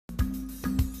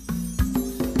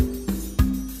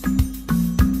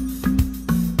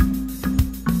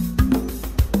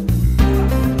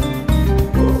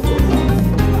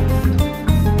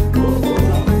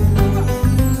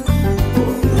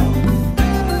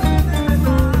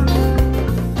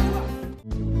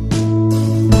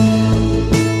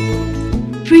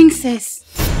Princess,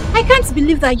 I can't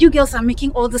believe that you girls are making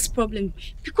all this problem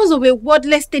because of a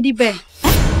wordless teddy bear.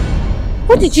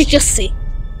 What did you just say?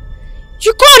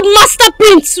 You called Master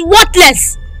Prince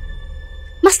worthless!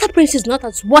 Master Prince is not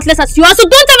as worthless as you are, so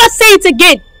don't ever say it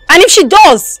again! And if she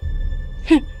does,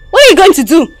 what are you going to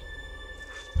do?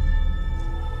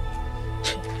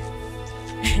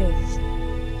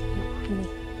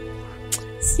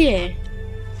 See,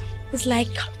 it's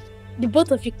like the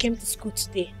both of you came to school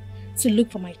today to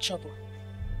look for my trouble.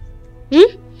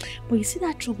 But you see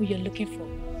that trouble you're looking for?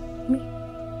 Me,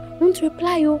 I won't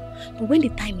reply you. But when the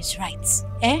time is right,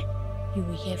 you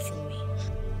will hear from me.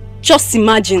 Just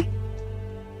imagine.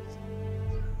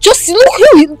 Just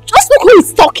look who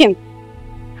is talking.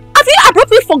 Have you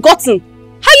abruptly forgotten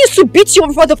how I used to beat you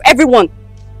in front of everyone?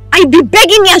 And you'd be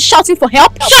begging me and shouting for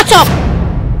help? Shut up!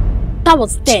 That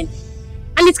was then.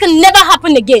 And it can never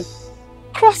happen again.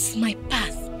 Cross my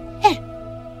path.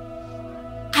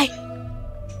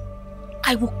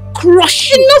 I will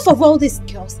crush you. Enough of all these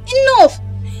girls. Enough!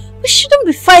 We shouldn't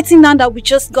be fighting now that we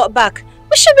just got back.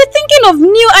 We should be thinking of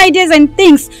new ideas and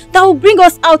things that will bring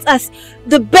us out as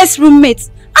the best roommates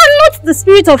and not the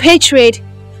spirit of hatred.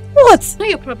 What? Not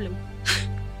your problem.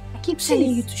 I keep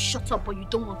telling you to shut up, but you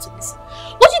don't want to listen.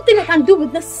 What do you think I can do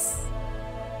with this?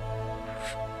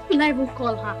 What will I even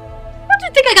call her? What do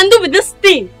you think I can do with this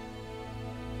thing?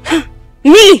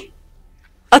 Me?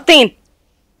 A thing?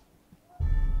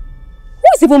 Who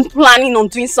is even planning on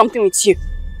doing something with you?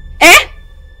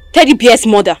 Teddy bear's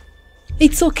mother.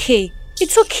 It's okay.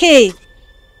 It's okay.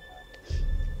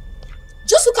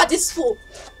 Just look at this fool.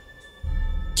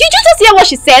 Did you just hear what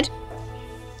she said?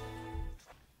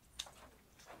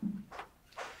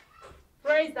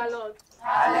 Praise the Lord.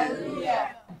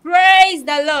 Hallelujah. Praise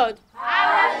the Lord.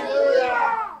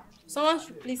 Hallelujah. Someone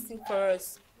should please sing for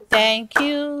us. Thank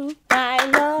you, my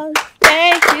Lord.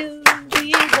 Thank you,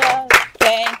 Jesus.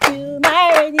 Thank you,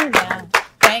 my Redeemer.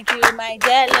 Thank you, my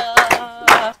dear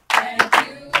Lord. Thank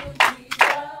you,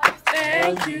 Jesus.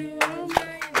 Thank you,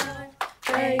 my Lord.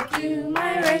 Thank you,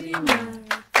 my Redeemer.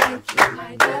 Thank you,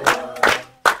 my dear Lord.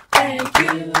 Thank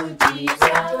you,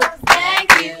 Jesus.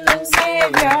 Thank you,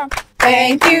 Savior.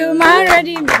 Thank you, my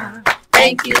Redeemer.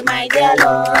 Thank you, my dear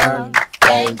Lord.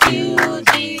 Thank you,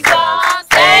 Jesus.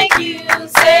 Thank you,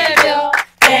 Savior.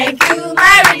 Thank you,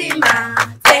 my Redeemer.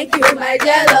 Thank you, my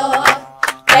dear Lord.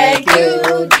 Thank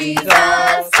you,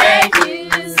 Jesus. Thank you,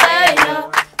 Savior.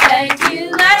 Thank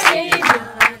you, my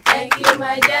Savior. Thank you,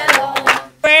 my dear Lord.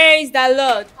 Praise the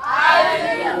Lord.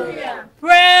 Hallelujah.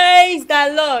 Praise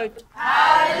the Lord.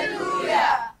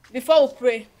 Hallelujah. Before we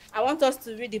pray, I want us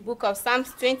to read the book of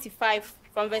Psalms 25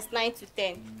 from verse 9 to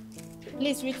 10.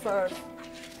 Please read for us.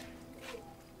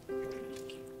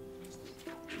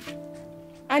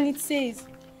 And it says,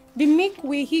 the meek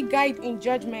will he guide in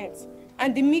judgment,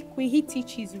 and the meek will he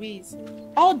teach his ways.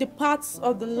 All the paths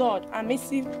of the Lord are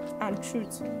mercy and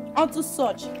truth, unto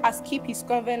such as keep his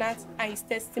covenant and his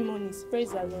testimonies.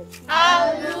 Praise the Lord.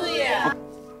 Hallelujah.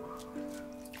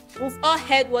 We've all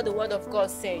heard what the word of God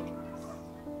said.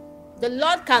 The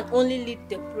Lord can only lead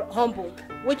the humble,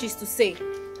 which is to say,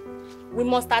 we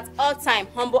must at all times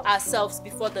humble ourselves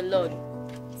before the Lord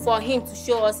for him to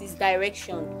show us his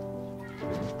direction.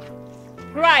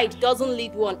 Pride doesn't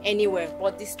lead one anywhere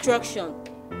but destruction.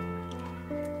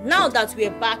 Now that we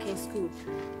are back in school,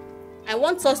 I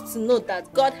want us to know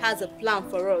that God has a plan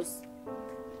for us.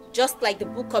 Just like the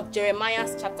book of Jeremiah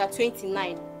chapter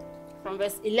 29 from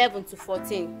verse 11 to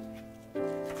 14.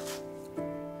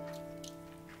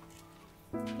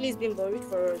 Please Bimbo, read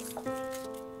for us.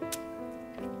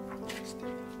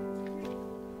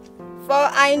 For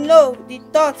I know the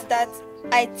thoughts that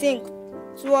I think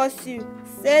towards you,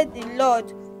 said the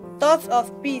Lord, thoughts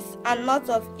of peace and not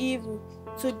of evil,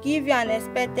 to give you an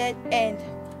expected end.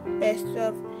 Verse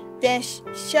 12. Then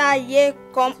shall ye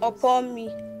come upon me,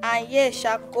 and ye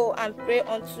shall go and pray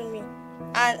unto me,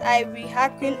 and I will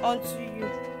hearken unto you.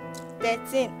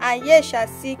 13. And ye shall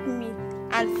seek me,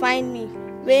 and find me,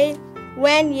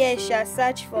 when ye shall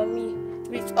search for me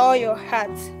with all your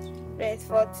heart. Verse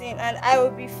 14. And I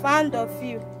will be found of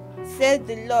you, said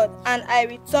the Lord, and I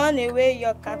will turn away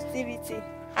your captivity,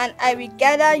 and I will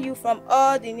gather you from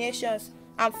all the nations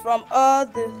and from all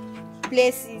the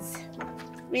places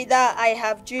whither I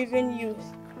have driven you,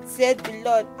 said the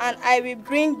Lord, and I will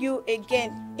bring you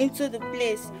again into the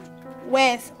place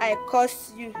whence I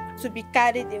caused you to be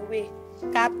carried away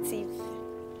captive.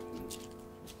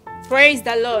 Praise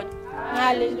the Lord.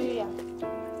 Hallelujah.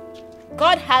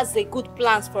 God has a good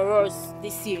plans for us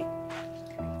this year.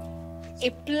 A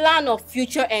plan of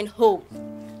future and hope.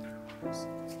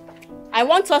 I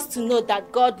want us to know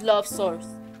that God loves us.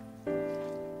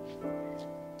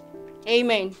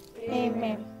 Amen.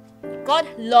 Amen. God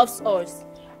loves us.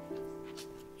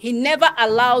 He never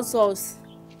allows us.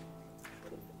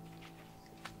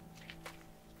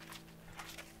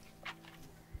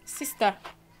 Sister,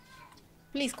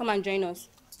 please come and join us.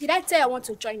 Did I tell you I want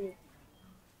to join you?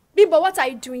 Bimbo, what are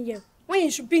you doing here? When you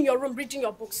should be in your room reading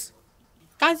your books.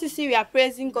 Can't you see we are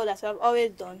praising God as we have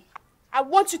always done? I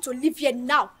want you to leave here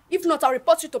now. If not, I'll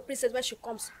report you to Princess when she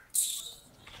comes.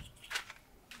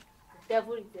 The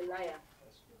devil is a liar.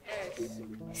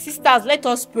 Sisters, let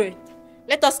us pray.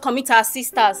 Let us commit our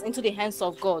sisters into the hands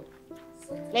of God.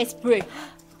 Let's pray.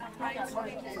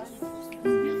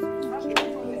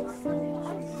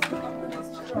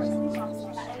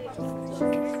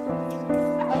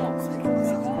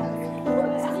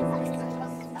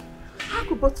 How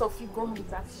could both of you go home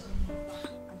without me?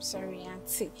 I'm sorry,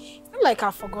 Auntie. It's not like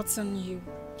I've forgotten you.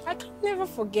 I can never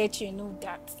forget you, you know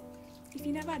that. If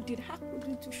you never did, how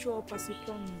couldn't you show up as you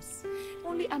promised?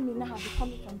 Only Amina have been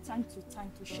coming from time to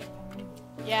time to check on you.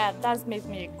 Yeah, that makes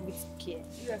me a good kid.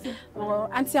 Well,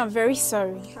 Auntie, I'm very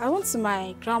sorry. I went to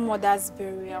my grandmother's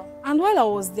burial. And while I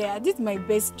was there, I did my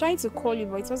best trying to call you,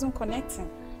 but it wasn't connecting.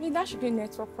 Maybe that should be a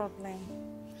network problem.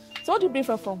 So what do you bring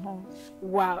from home?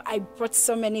 Wow, I brought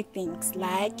so many things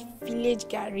like village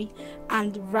curry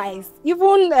and rice,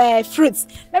 even fruits.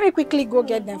 Let me quickly go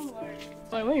get them.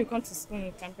 Well, when you come to school,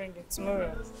 you can bring it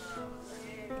tomorrow.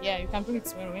 Yeah, you can bring it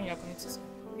tomorrow when you are coming to school.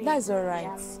 That's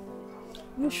alright.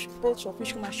 You both of you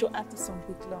should show Auntie some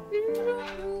good love.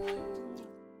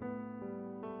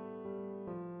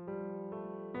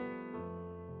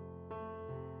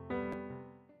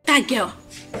 That girl.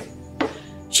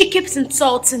 She keeps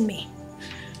insulting me.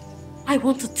 I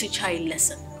want to teach her a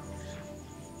lesson.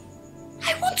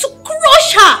 I want to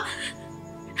crush her.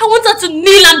 I want her to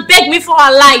kneel and beg me for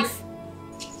her life.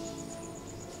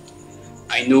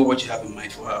 I know what you have in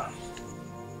mind for her.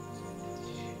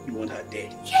 You want her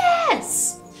dead?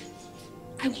 Yes!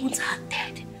 I want her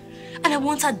dead. And I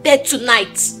want her dead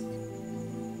tonight.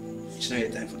 It's not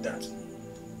your time for that.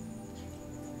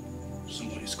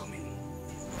 Someone is coming.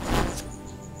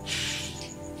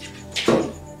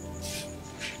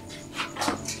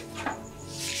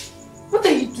 What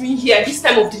are you doing here at this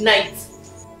time of the night?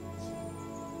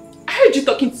 I heard you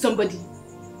talking to somebody.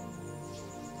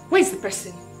 Where is the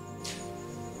person?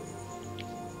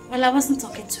 Well, I wasn't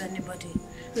talking to anybody.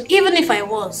 And even if I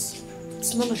was,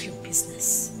 it's none of your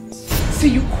business. So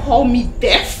you call me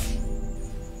deaf?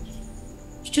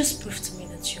 You just proved to me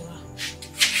that you are.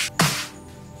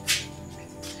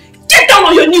 Get down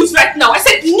on your knees right now! I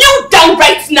said kneel down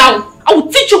right now! I will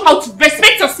teach you how to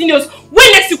respect your seniors when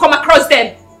next you come across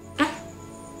them!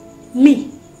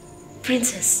 Me?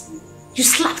 Princess? You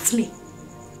slapped me.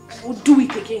 I will do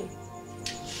it again.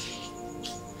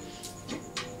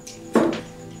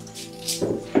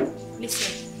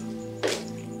 Listen,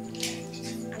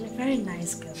 I'm a very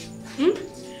nice girl.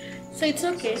 So it's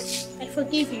okay. I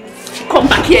forgive you. Come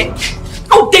back here!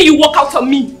 How dare you walk out on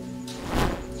me!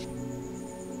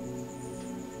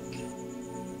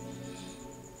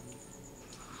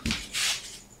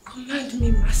 Command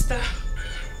me, master.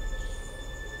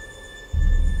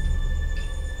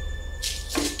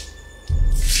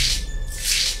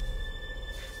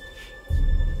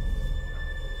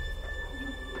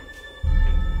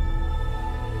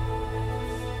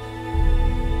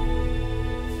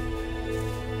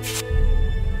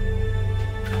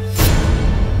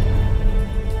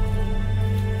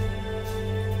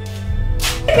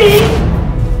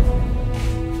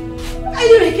 Are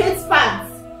you in Kate's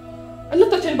pants? I'm not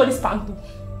touching anybody's pants.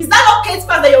 Is that not Kate's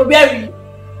pants that you're wearing?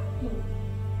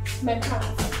 My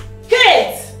pants.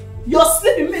 Kate! Your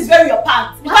sleeping is wearing your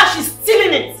pants. In fact, she's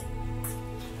stealing it.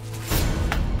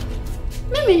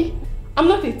 Mimi, I'm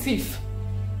not a thief.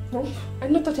 No,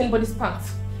 I'm not touching anybody's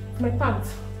pants. My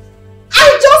pants.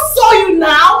 I just saw you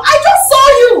now! I just saw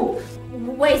you!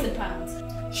 Where is the pants?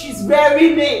 She's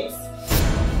wearing it.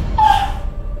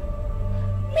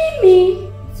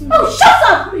 Mimi! Oh, shut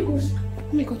up! Oh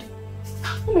my god.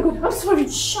 Oh my god, I'm sorry.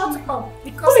 Shut up.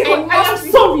 Because Oh my god, I am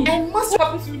sorry. I must. Shut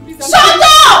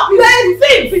up! You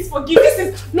anything? Please forgive me. This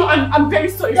is no, I'm very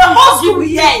sorry. The hospital,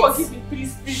 yes. Forgive me,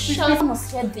 please. Shut up. I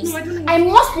must hear this. No, I don't know. I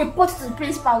must report it to the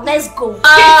principal. Let's go.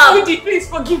 Please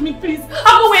forgive me, please.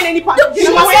 I'm not wearing any pants.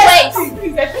 You must wear it.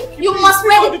 Please, I beg you. You must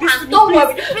wear the pants. Don't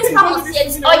worry. The principal must hear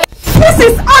this. Oh, yeah. This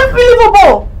is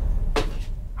unbelievable!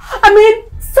 I mean,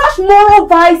 such moral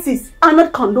vices are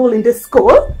not condoned in this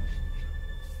school.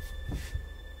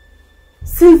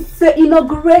 Since the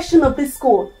inauguration of this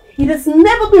school, it has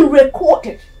never been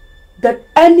recorded that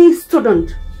any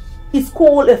student is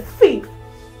called a thief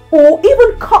or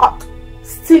even caught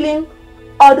stealing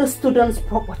other students'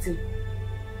 property.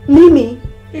 Mimi?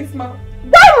 Yes, ma'am.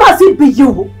 Why must it be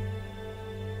you?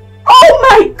 Oh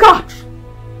my God!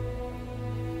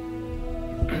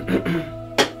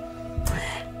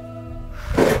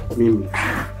 Mimi,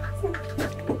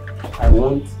 I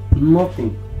want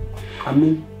nothing. I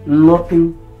mean,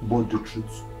 nothing but the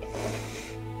truth.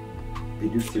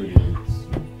 Did you still do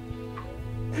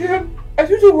this? I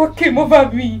don't know what came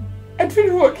over me. I don't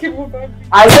know what came over me.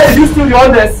 I said you still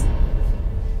the this.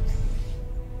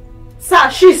 Sir,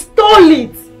 she stole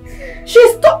it.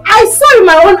 I saw in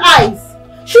my own eyes.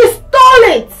 She stole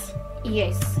it.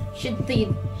 Yes, she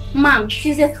did. Ma'am,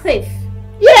 she's a thief.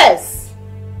 Yes.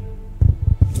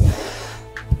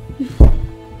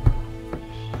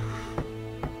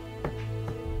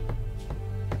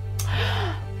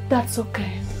 That's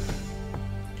okay.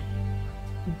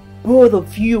 Both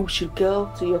of you should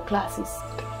go to your classes.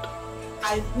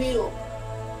 I will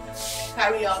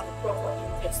carry out the proper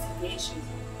investigation.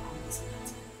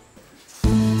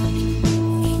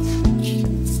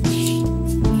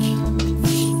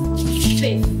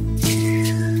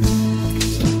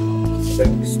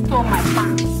 Stole my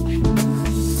pants.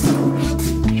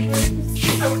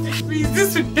 Please,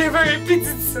 this would never repeat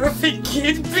itself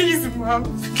again. Please, ma'am.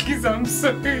 Please, I'm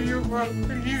sorry, you, ma'am.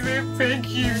 Please, I beg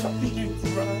you. Please,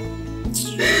 ma'am.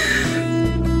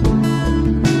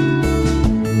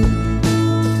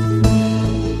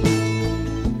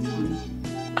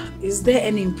 Is there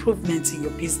any improvement in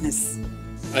your business?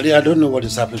 I don't know what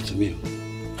is happening to me.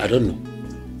 I don't know.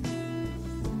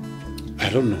 I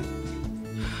don't know.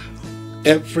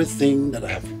 Everything that I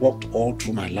have worked all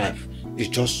through my life is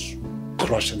just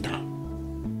crushing down.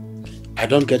 I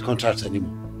don't get contracts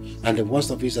anymore. And the worst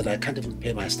of it is that I can't even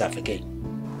pay my staff again.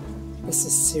 This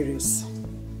is serious.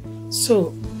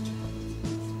 So,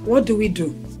 what do we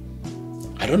do?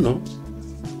 I don't know.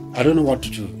 I don't know what to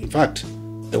do. In fact,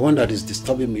 the one that is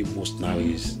disturbing me most now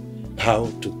is how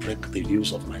to break the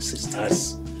news of my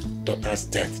sister's daughter's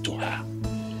death to her.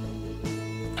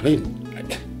 I mean,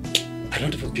 I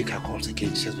don't even pick her calls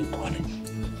again. She has been calling.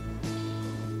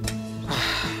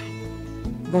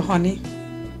 But honey,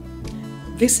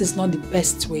 this is not the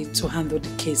best way to handle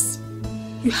the case.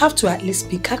 You have to at least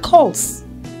pick her calls.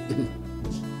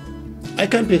 I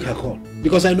can't pick her call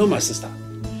because I know my sister.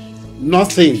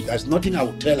 Nothing. There's nothing I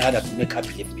would tell her that will make her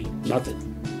believe me. Nothing.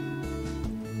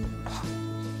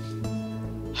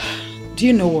 Do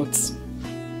you know what?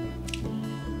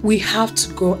 We have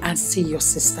to go and see your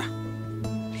sister.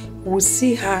 We'll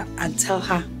see her and tell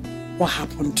her what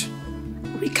happened.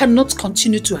 We cannot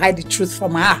continue to hide the truth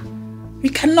from her. We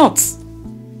cannot.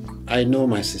 I know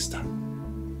my sister.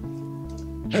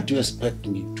 How do you expect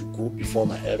me to go before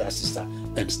my elder sister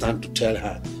and stand to tell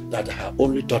her that her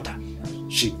only daughter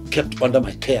she kept under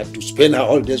my care to spend her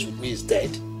holidays with me is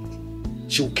dead?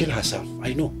 She will kill herself,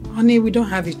 I know. Honey, we don't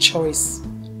have a choice.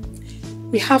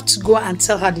 We have to go and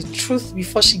tell her the truth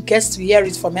before she gets to hear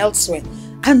it from elsewhere.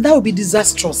 And that will be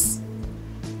disastrous.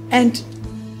 And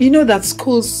you know that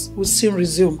schools will soon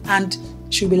resume and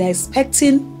she'll be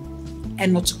expecting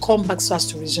and not to come back so as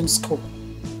to resume school.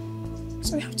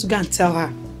 So we have to go and tell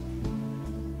her.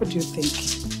 What do you think?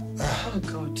 Oh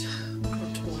God.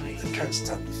 God, why? I can't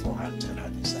stand before her and tell her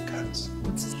this. I can't.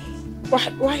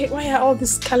 Why are all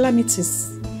these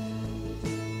calamities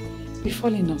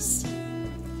befalling us?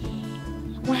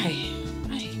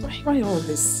 Why all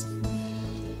this?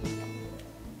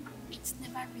 It's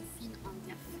never written on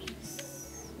their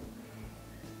face.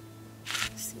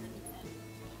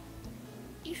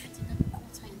 If you didn't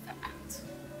caught her in the act,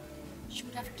 she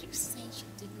would have kept saying she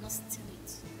did not steal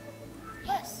it.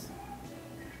 Yes.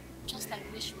 Just like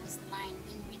when she was lying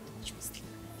when we thought she was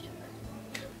stealing the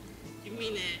money. You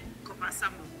mean Copper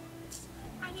Samuel?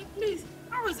 I mean, please,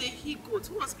 how was a he-goat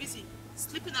who was busy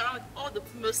sleeping around with all the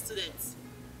female students?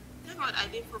 Thank God I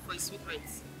didn't fall for his sweet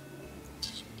words.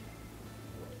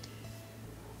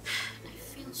 I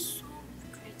feel so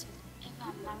regretted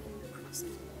ever allowing him to cross the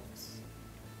walls.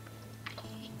 I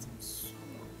hate him so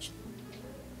much.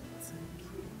 It's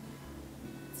okay.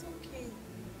 It's okay.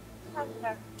 How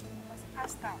that was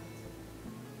passed out.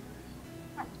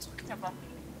 I'm talking about me.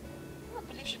 I don't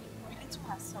believe she would really to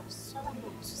herself so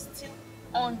low to still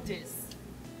on this.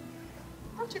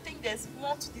 Don't you think there's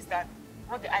more to this than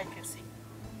what the eye can see?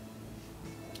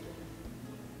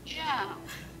 Yeah.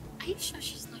 Are you sure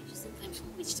she's not using them for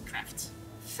witchcraft?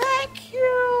 Thank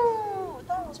you!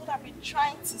 That was what I've been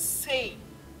trying to say.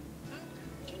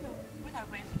 Do you know, when I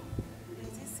went home,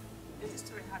 there's this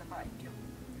story I heard about a girl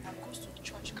that goes to the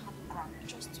church campground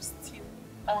just to steal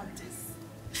on this.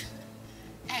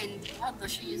 And what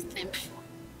does she use them for?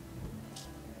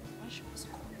 When she was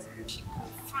caught, she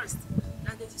confessed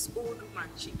And there's this old woman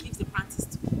she gives the panties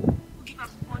to, who give her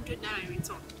 100 naira in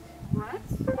return. What?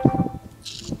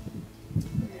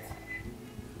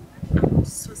 I'm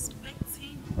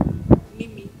suspecting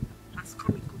Mimi has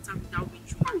come in contact with that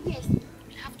witch woman. Oh yes,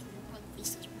 we have to report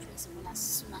this to principal as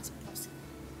soon as possible.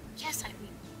 Yes, I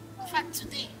will. In fact,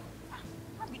 today.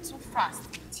 Don't be too fast.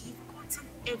 You've gotten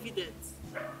evidence.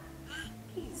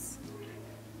 Please.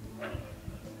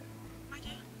 My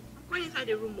dear, I'm going inside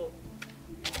the room more.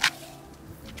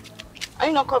 Are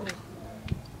you not coming?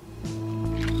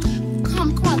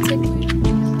 Come and take me.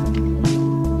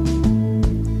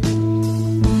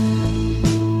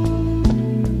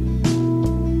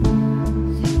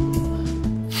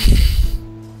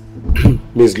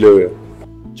 Miss Gloria,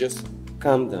 just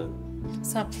calm down.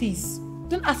 Sir, please,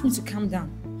 don't ask me to calm down.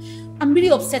 I'm really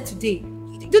upset today.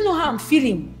 You don't know how I'm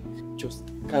feeling. Just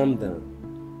calm down.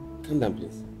 Calm down,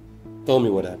 please. Tell me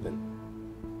what happened.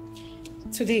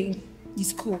 Today, in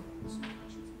school,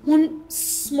 one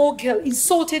small girl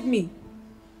insulted me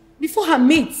before her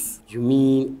mates. You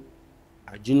mean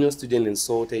a junior student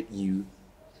insulted you?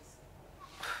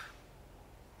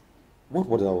 What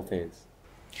was the offense?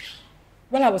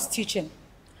 While I was teaching,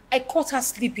 I caught her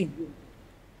sleeping.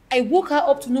 I woke her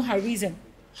up to know her reason.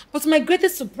 But to my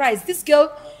greatest surprise, this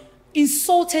girl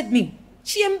insulted me.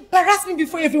 She embarrassed me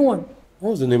before everyone.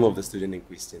 What was the name of the student in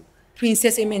question?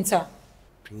 Princess Ementa.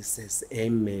 Princess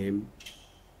MM.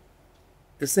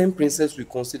 The same princess we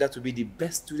consider to be the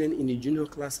best student in the junior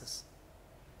classes.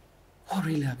 What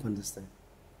really happened this time?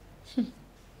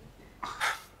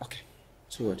 Okay,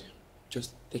 so what?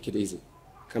 Just take it easy.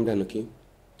 Calm down, okay?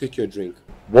 Take your drink.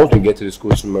 Once we get to the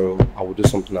school tomorrow, I will do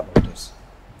something about this.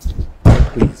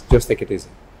 Please, just take it easy.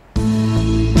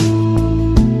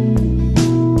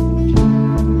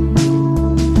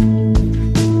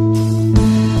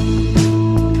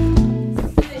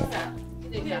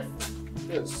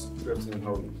 Yes, good afternoon.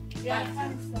 How are you?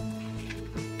 Yeah,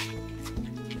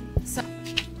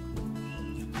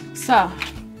 Sir,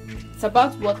 it's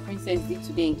about what Princess did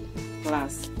today in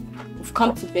class. We've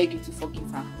come to beg you to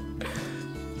forgive her.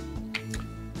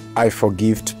 I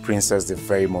forgave Princess the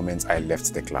very moment I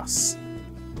left the class.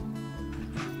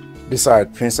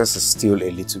 Besides, Princess is still a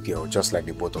little girl, just like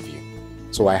the both of you.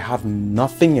 So I have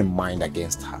nothing in mind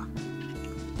against her.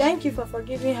 Thank you for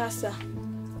forgiving her, sir.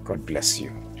 God bless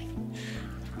you.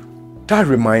 That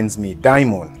reminds me,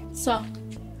 Diamond. Sir.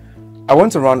 I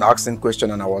went around asking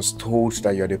questions and I was told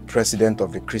that you're the president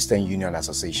of the Christian Union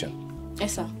Association.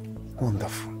 Yes, sir.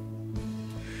 Wonderful.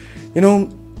 You know,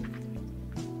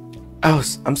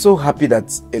 I'm so happy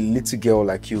that a little girl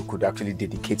like you could actually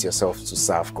dedicate yourself to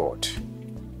serve God.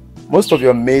 Most of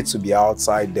your mates will be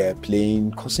outside there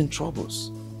playing, causing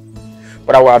troubles.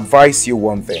 But I will advise you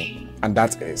one thing, and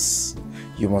that is,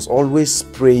 you must always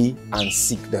pray and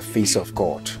seek the face of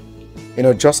God. You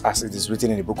know, just as it is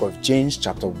written in the book of James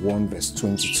chapter 1 verse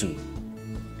 22.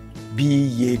 Be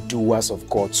ye doers of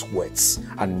God's words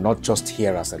and not just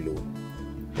hearers alone.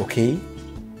 Okay?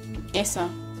 Yes, sir.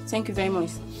 Thank you very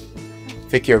much.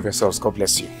 Take care of yourselves. God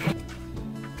bless you.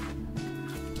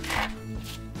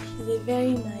 He's a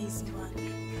very nice man.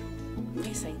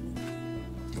 Yes, I do.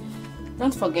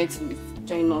 Don't forget to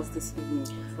join us this evening.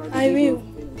 For the I will.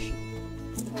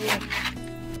 fellowship.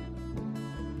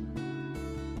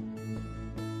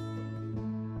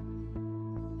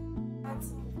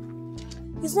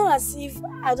 It's not as if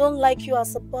I don't like you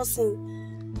as a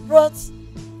person, but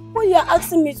what you are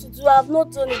asking me to do, I have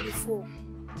not done it before.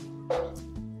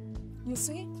 You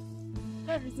see,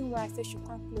 that's the reason why I said you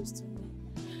come close to me.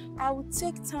 I will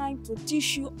take time to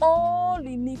teach you all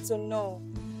you need to know.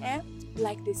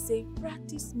 Like they say,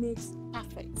 practice makes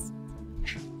perfect.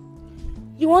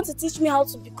 You want to teach me how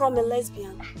to become a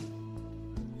lesbian?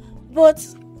 But,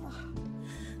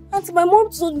 Auntie, my mom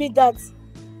told me that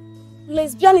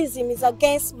lesbianism is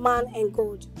against man and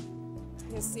God.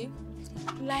 You see,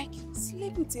 like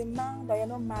sleep with a man that you're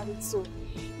not married to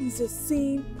is a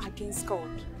sin against God.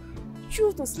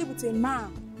 Choose to sleep with a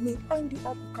man may end you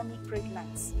up becoming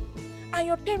pregnant. And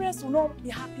your parents will not be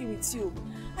happy with you.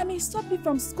 I may stop you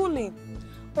from schooling.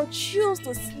 But choose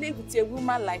to sleep with a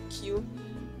woman like you.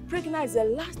 Pregnant is the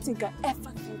last thing I ever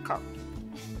think of.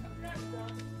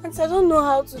 And I don't know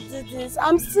how to do this.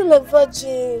 I'm still a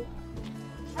virgin.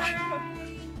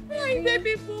 Hi,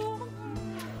 baby boo.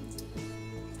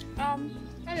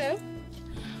 Hello.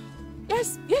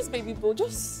 Yes, baby boo.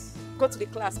 Just go to the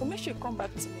class, but make sure you come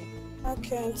back to me.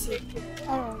 Okay, Auntie.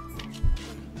 Alright.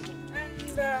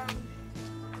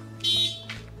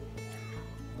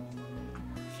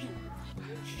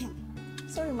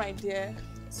 And sorry, my dear.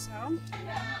 So,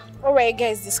 what were you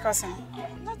guys discussing?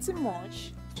 Nothing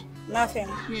much. Nothing.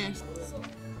 Yes.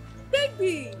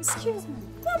 Baby! Excuse me.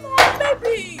 Come on,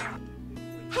 baby!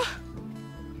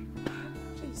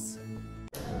 Please.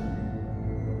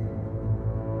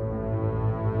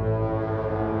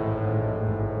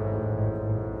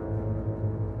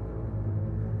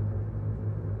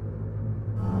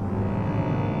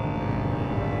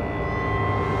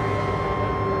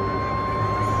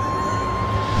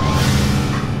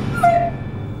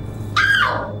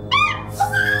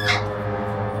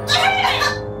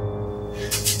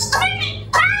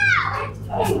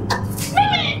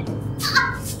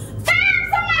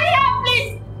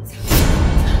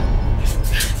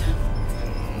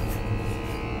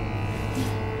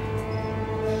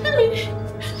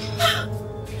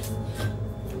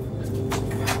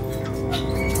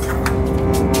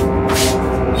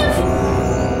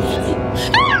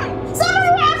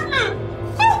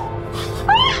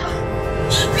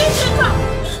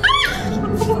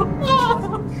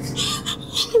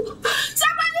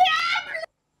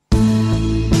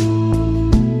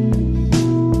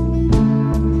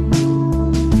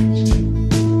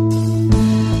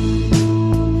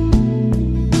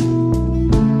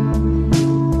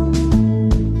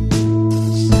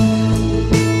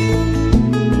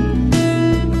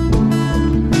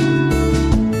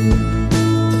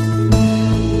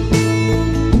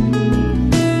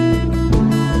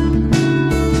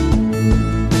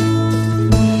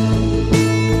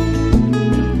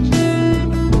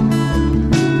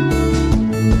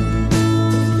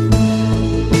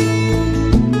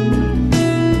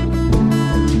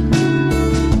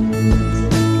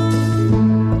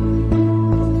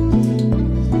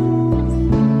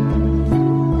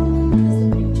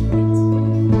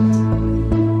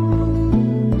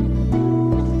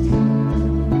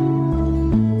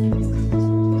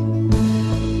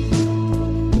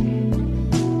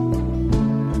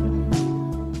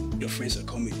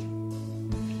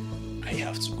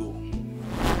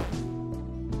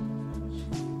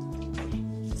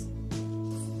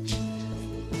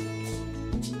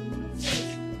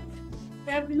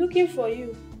 Looking for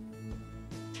you.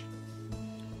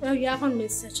 Well, you haven't been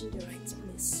searching the right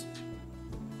place.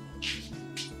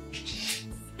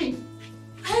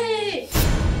 Hey!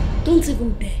 Don't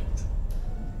even dare.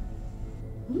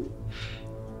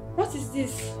 What is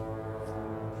this?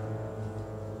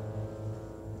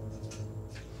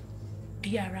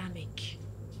 The Aramic.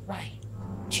 Why?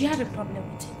 Do you have a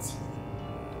problem with it?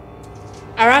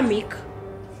 Aramic?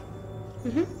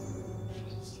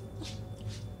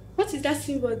 What is that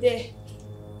symbol there?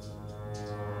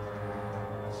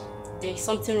 There is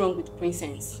something wrong with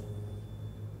Princess.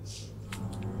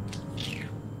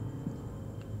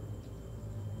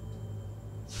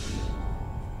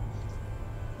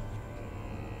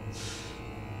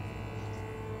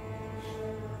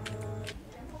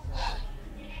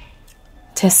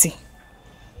 Tessie,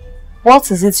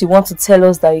 what is it you want to tell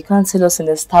us that you can't tell us in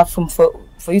the staff room for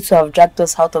you to have dragged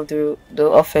us out of the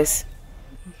office?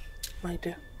 My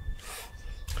dear,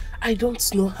 I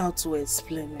don't know how to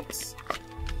explain it,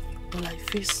 but I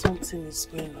feel something is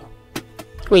going on.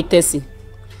 Wait, Tessie.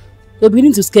 You're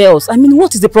beginning to scare us. I mean,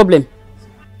 what is the problem?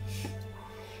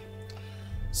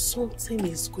 Something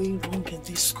is going wrong in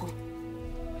this school.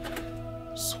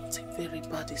 Something very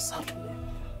bad is happening.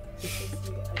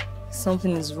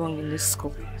 Something is wrong in this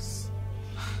school.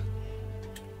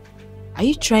 Are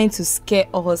you trying to scare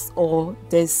us, or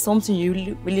there's something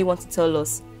you really want to tell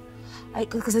us?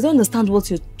 Because I don't understand what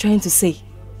you're trying to say.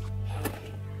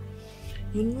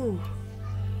 You know,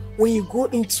 when you go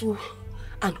into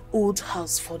an old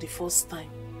house for the first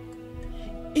time,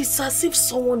 it's as if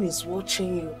someone is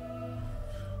watching you.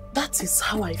 That is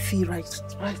how I feel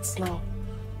right now.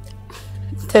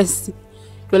 Tessie,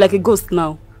 you're like a ghost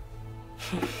now.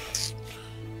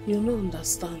 You don't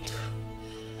understand.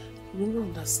 You don't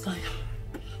understand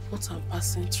what I'm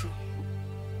passing through.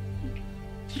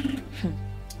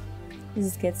 This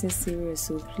is getting serious,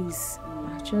 so please,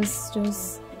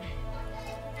 just...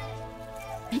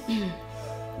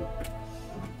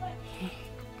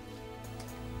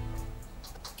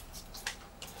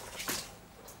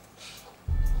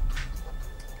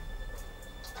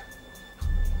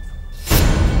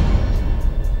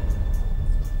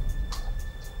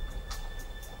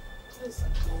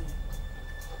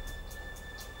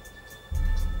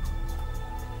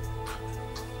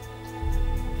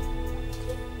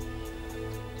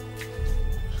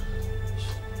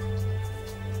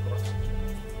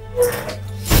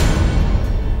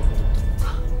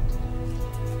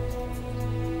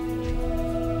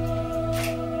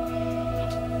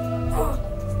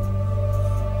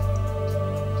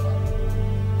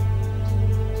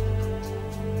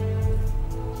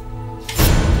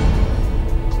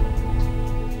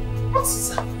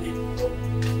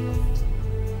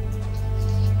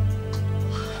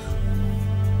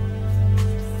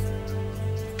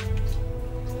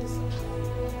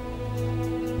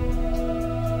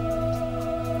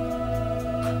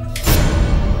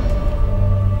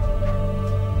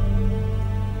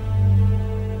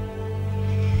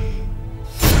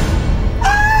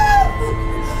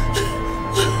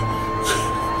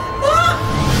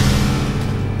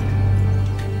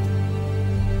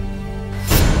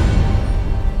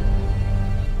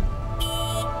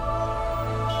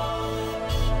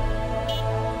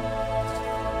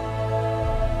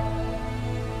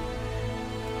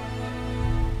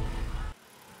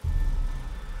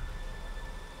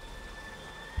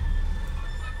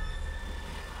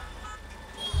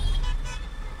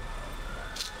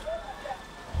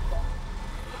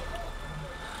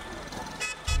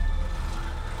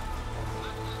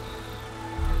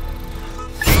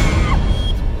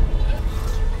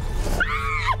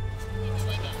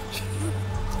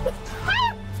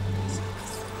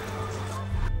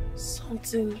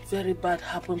 Something very bad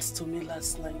happened to me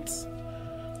last night.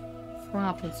 What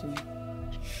happened to you?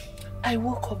 I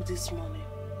woke up this morning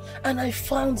and I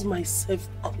found myself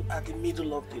up at the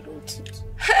middle of the road.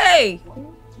 Hey!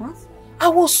 What? I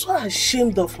was so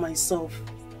ashamed of myself.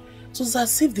 It was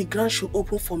as if the ground should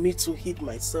open for me to hit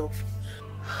myself.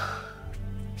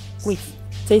 Wait,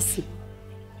 Stacy.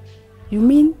 You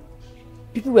mean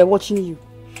people were watching you?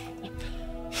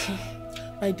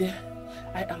 My dear,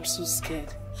 I am so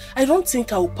scared. I don't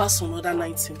think I will pass another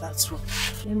night in that room.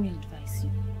 Let me advise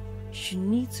you. You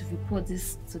need to report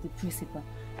this to the principal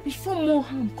before more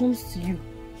harm comes to you.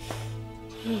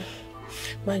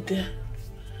 My dear,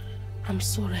 I'm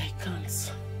sorry I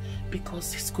can't,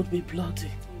 because it could be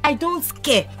bloody. I don't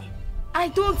care. I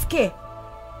don't care.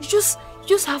 You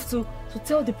just have to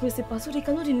tell the principal so they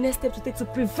can know the next step to take to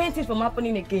prevent it from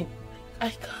happening again. I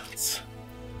can't.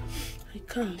 I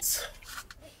can't.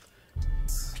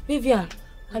 Vivian,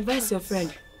 advise your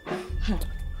friend.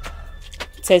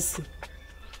 Tessie,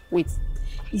 wait.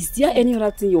 Is there any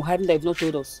other thing you're hiding that you've not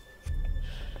told us?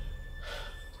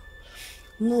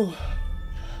 No.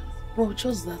 Well,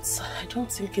 just that I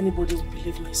don't think anybody will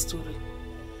believe my story.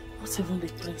 Not even the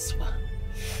principal.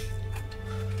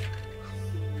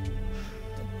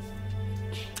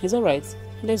 It's alright.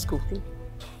 Let's go.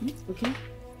 Okay? I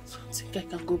don't think I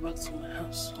can go back to my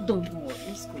house. Don't worry.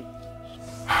 Let's go.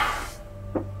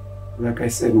 Like I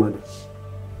said, madam,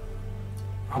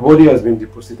 her body has been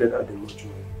deposited at the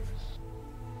mortuary.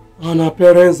 And her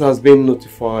parents has been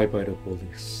notified by the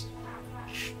police.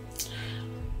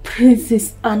 This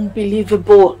is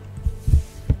unbelievable.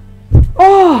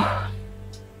 Oh!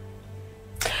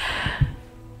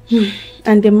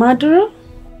 And the murderer?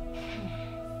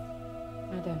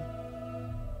 Madam,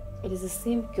 it is the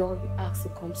same girl you asked to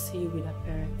come see you with her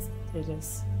parents. It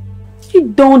is. You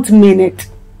don't mean it.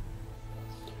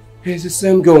 It's the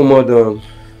same girl, madam.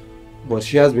 But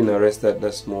she has been arrested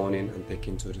this morning and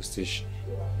taken to the station.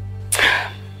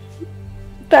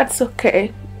 That's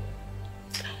okay.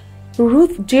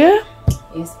 Ruth, dear?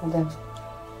 Yes, madam.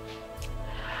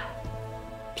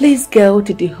 Please go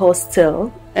to the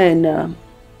hostel and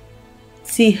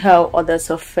see how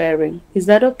others are faring. Is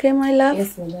that okay, my love?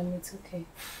 Yes, madam, it's okay.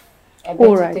 I All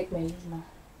better right. take my leave now.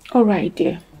 All right,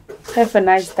 dear. Have a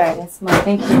nice day. Yes, ma'am.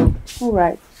 Thank you. All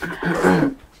right.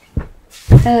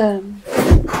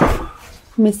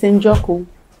 Miss Njoku.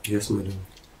 Yes, madam.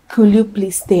 Could you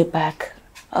please stay back?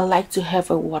 I'd like to have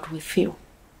a word with you.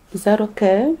 Is that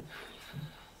okay?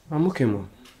 I'm okay, ma'am.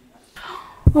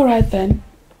 All right then.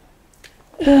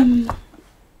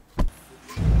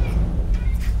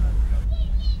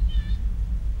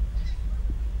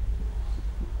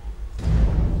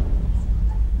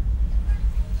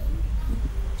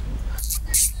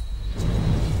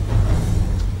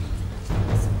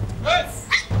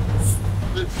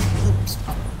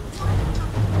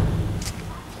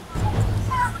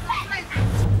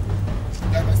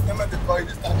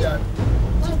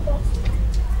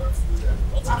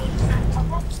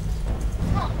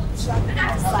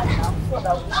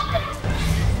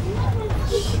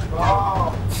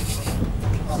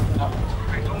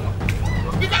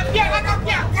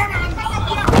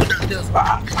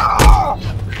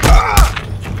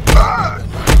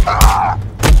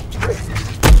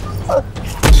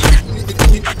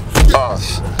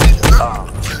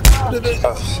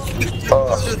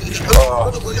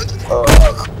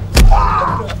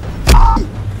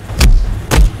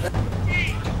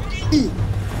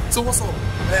 So what's up?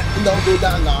 We don't go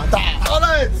down now.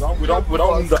 Alright. We don't do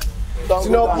that.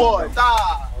 No boy.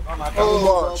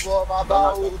 Oh, boy, my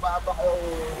boy.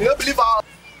 You don't believe our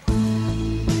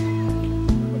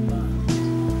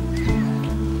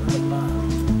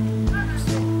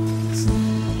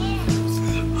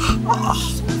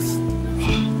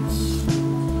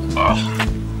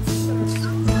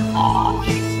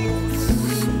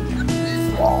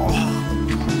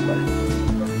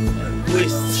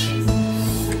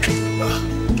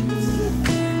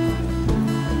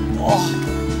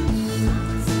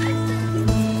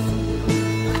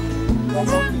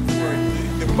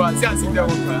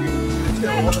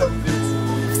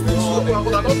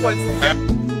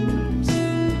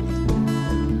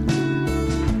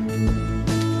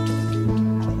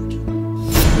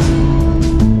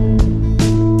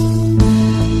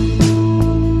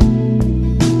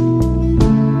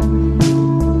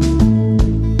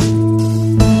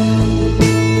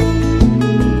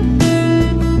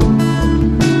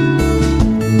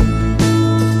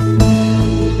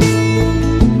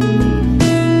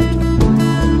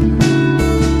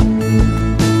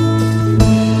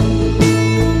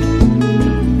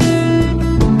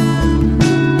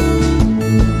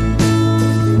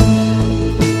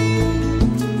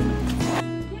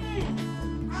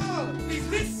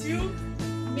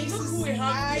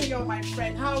Hi, you're my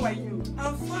friend. How are you?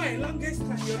 I'm fine. Longest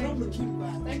time. You're not looking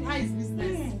bad. How is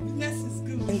business? Business is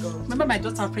good. Remember my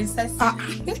daughter, Princess?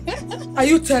 Are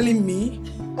you telling me?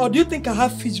 Or do you think I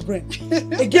have fish brain?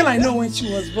 A girl I know when she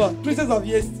was born. Princess of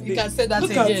yesterday. You can say that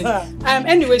Look again. At her.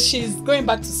 Anyway, she's going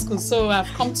back to school, so I've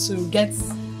come to get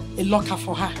a locker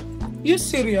for her. You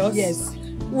serious? Yes.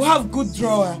 We'll have good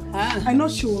drawer. I know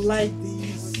she will like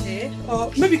these. Okay.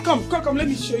 Maybe come, let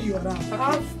me show you around. Okay.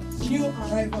 Have new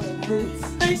arrival of goods.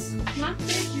 Nice.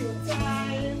 Take your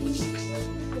time.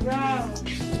 Around.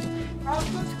 Have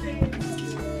good things.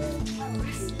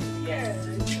 Yeah.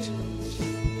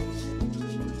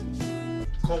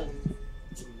 Come.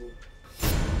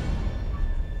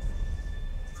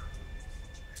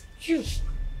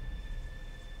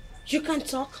 You can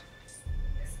talk.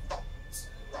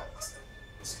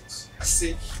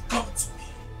 Say, come to me.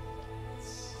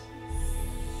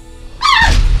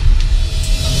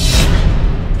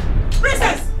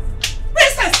 Princess!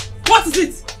 Princess! What is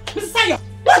it? Mrs. Sayo,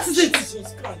 what is it?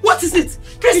 What is it?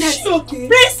 Princess! Is she okay?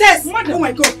 Princess! Madam. Oh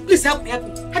my God, please help me, help me.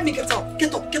 Help me get up,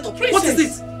 get up, get up. Princess. What is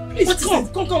it? Please, what come, is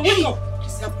it? Come, wake up.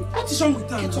 Please help me. What is wrong with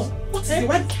her? Get up. What is it?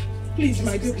 What? Please,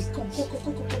 my baby, come.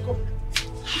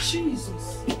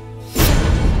 Jesus.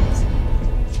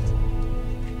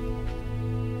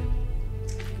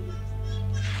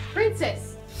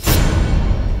 Princess!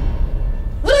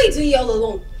 What are you doing here all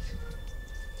alone?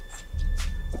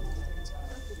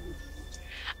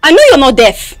 I know you're not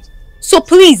deaf, so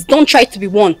please don't try to be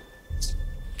one.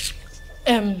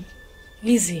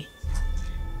 Lizzie,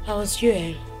 I was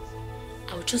here.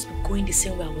 I would just be going the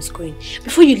same way I was going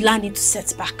before you land into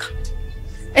setback.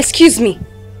 Excuse me.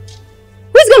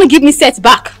 Who's gonna give me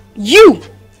setback? You?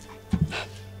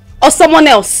 Or someone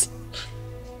else?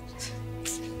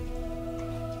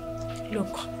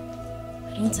 Look,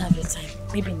 I don't have your time.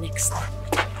 Maybe next time.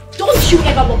 Don't you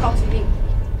ever walk out to me.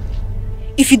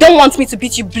 If you don't want me to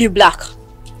beat you blue-black.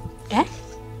 Eh?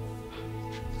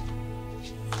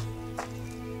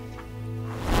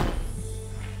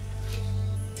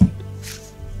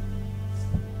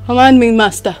 Command me,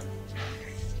 master.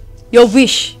 Your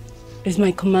wish is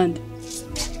my command.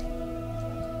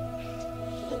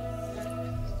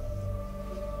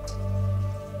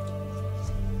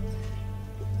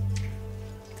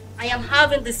 I am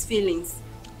having these feelings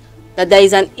that there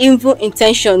is an evil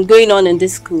intention going on in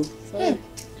this school.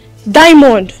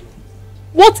 Diamond,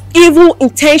 what evil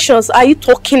intentions are you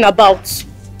talking about?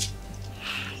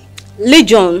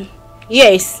 Legion,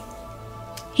 yes.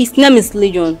 His name is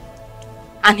Legion,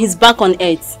 and he's back on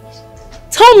earth.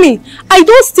 Tell me, I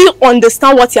don't still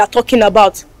understand what you are talking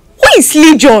about. Who is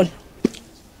Legion?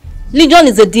 Legion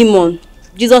is a demon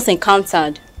Jesus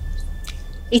encountered.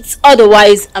 It's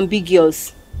otherwise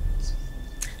ambiguous.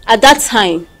 At that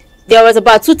time, there was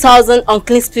about 2,000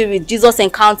 unclean spirits Jesus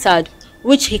encountered,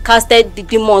 which he casted the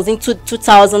demons into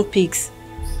 2,000 pigs,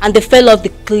 and they fell off the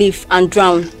cliff and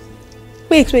drowned.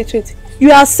 Wait.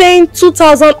 You are saying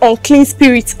 2,000 unclean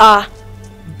spirits are...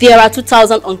 There are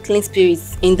 2,000 unclean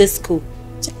spirits in this school.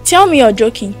 Tell me you're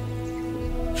joking.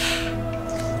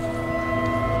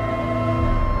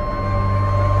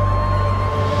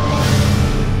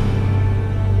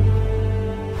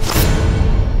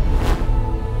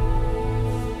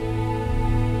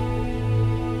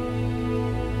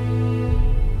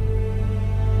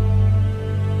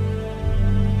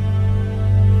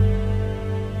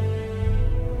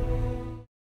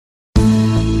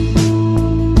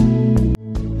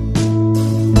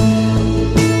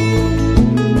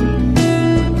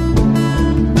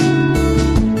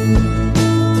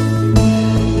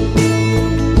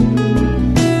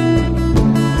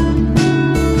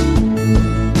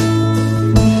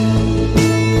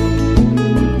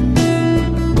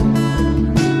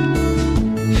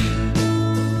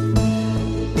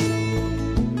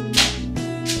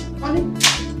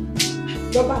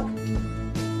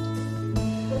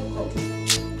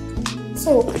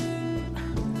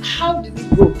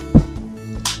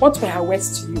 What were her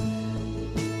words to you?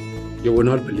 You will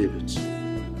not believe it.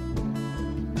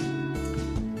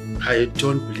 I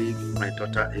don't believe my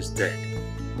daughter is dead.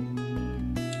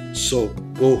 So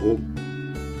go home,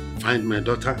 find my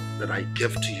daughter that I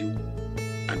gave to you,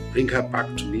 and bring her back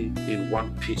to me in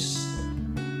one piece.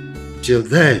 Till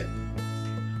then,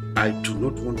 I do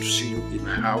not want to see you in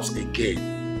my house again.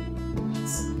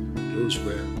 Those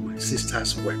were my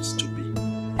sister's words to me.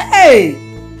 Hey!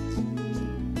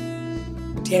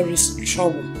 There is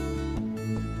trouble.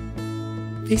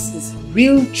 This is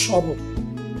real trouble.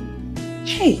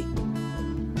 Hey!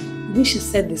 I wish she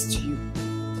said this to you.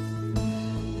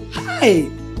 Hey!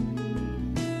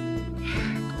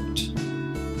 God.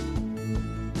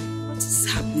 What is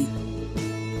happening?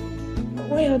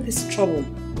 Why all this trouble?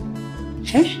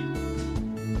 Eh?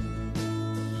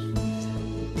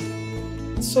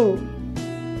 So,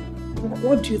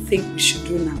 what do you think we should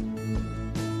do now?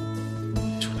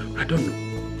 I don't know.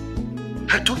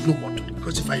 I don't know what to do,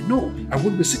 because if I know, I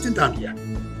wouldn't be sitting down here.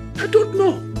 I don't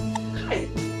know. Hey.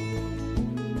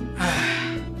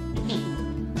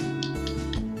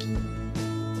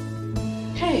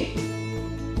 Hey.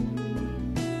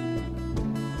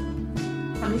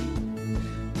 Honey,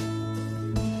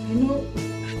 you know,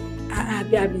 I've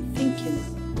been thinking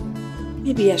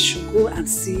maybe I should go and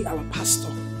see our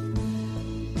pastor.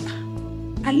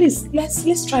 At least,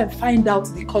 let's try and find out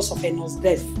the cause of Eno's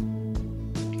death.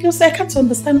 Because I can't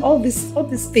understand all these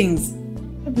things,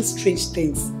 all these strange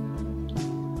things.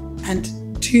 And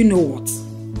do you know what?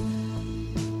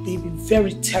 There will be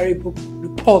very terrible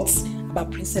reports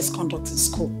about Princess' conduct in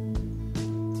school.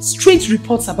 Strange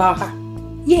reports about her.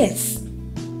 Yes.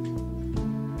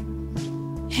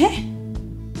 Eh?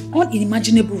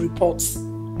 Unimaginable reports.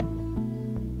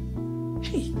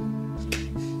 Hey.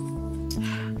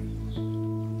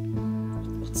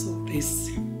 What's all this?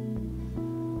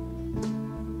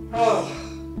 Oh.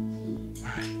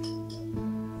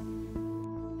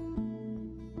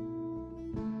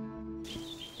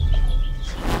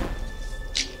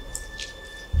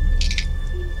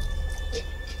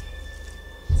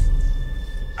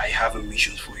 I have a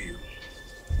mission for you.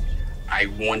 I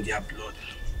want their blood.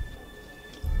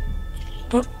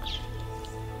 But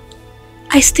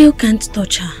I still can't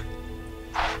touch her.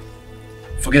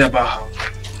 Forget about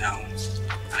her now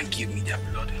and give me their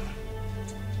blood.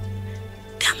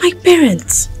 They're my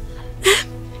parents.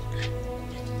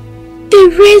 They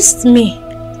raised me.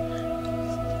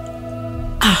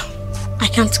 I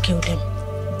can't kill them.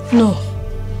 No,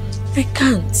 I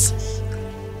can't.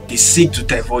 They seek to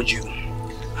divulge you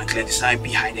and clear the sign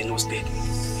behind the nose dead.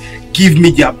 Give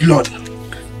me their blood.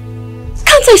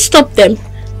 Can't I stop them?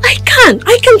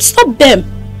 I can stop them.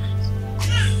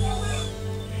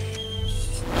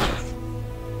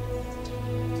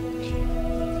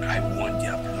 I want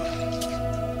their blood.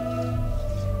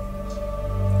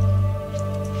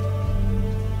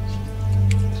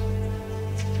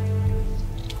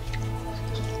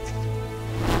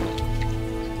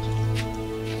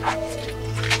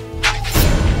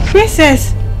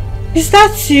 Princess, is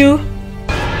that you?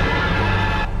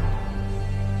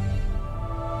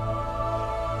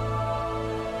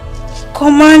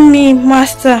 Command me,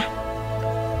 Master.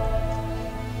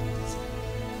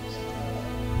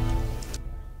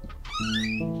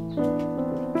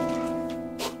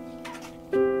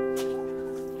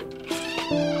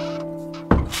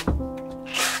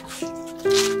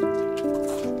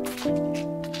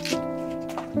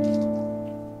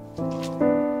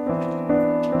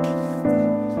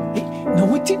 Now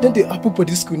what did they happen for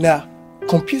this school now?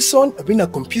 Confusion, I've been a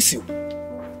confusion.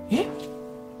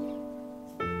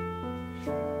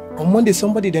 On Monday,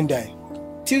 somebody then die.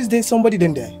 Tuesday, somebody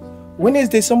then die.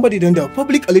 Wednesday, somebody then die.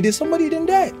 Public holiday, somebody then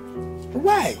die.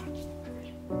 Why?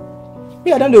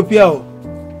 Me, I don't know how.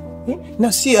 Now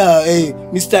see,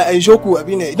 Mr. Joku, I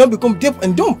mean, don't become deaf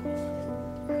and dumb.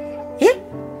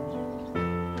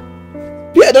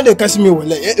 Me, I don't know catch me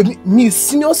like me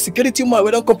senior security man. We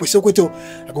don't come for Sokoto.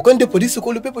 I go come there for this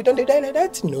school. People don't die like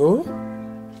that. No.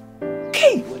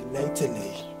 Okay. Well,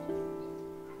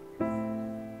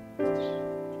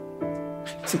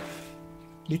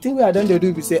 the thing I don't do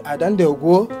is say I don't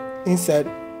go inside.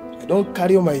 I don't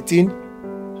carry my thing.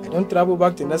 I don't travel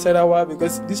back to Nasarawa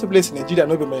because this place in Nigeria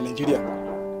not be my Nigeria.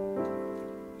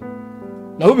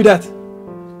 Now who be that?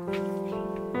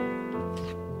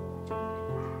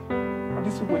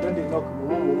 This people don't they knock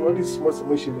all this small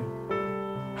emotion.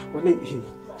 Only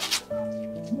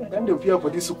I don't do fear for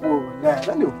this school. Nah, I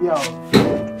don't do fear.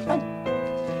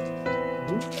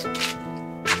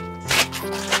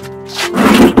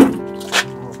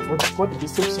 What did you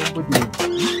say somebody?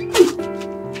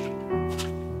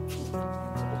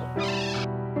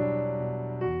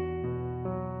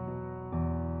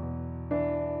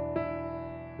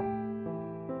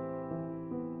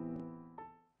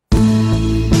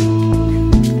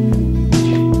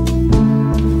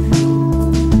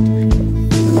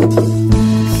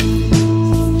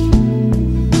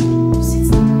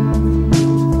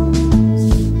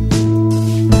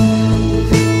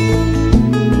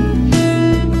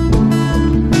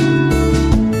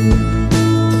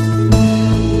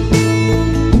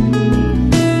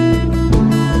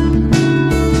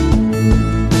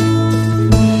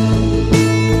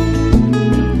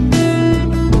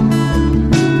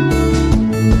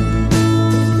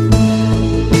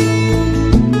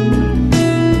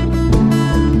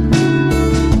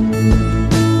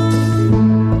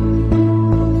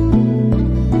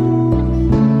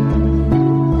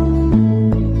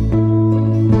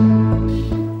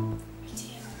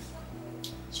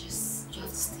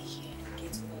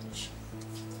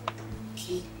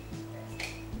 okay?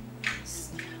 I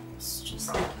was just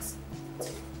asking.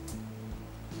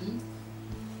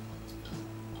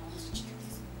 I was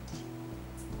just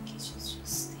okay, just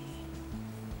stay.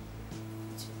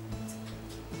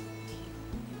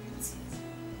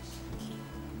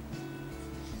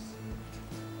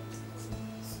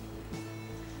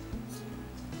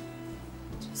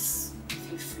 Just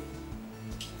feel free.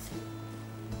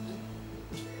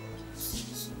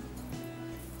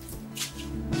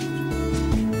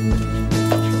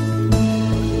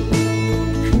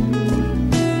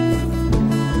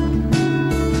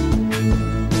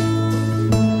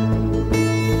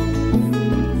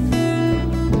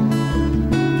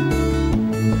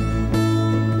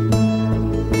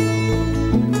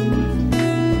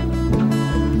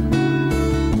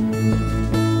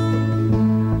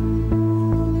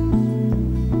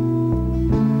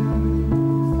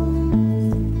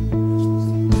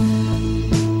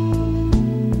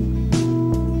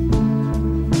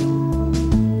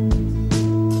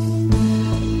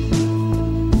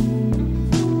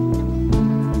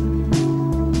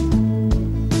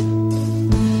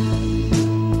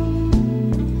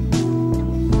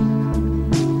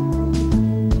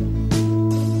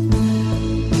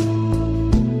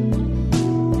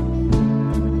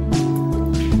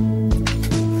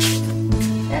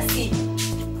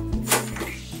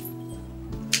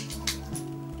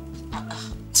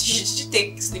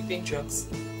 Drugs.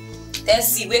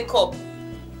 Tessie, wake up.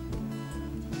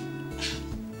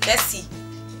 Tessie.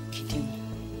 You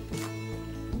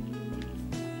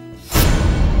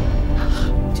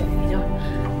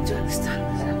don't understand.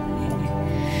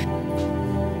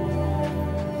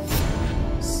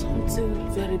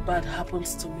 Something very bad happened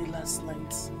to me last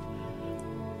night.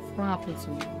 What happened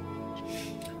to you?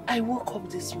 I woke up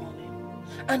this morning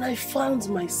and I found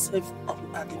myself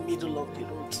at the middle of the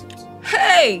road.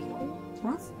 Hey!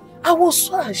 What? I was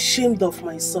so ashamed of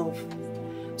myself.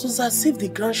 It was as if the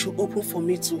ground should open for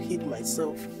me to hit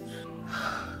myself.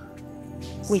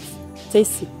 Wait,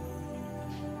 Tessie.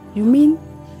 You mean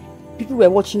people were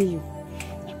watching you?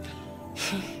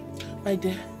 My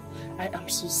dear, I am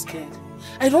so scared.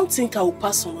 I don't think I will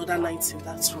pass another night in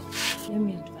that room. Let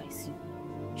me advise you.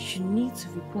 You need to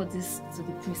report this to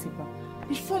the principal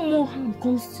before more harm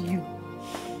comes to you.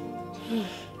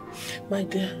 My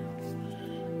dear,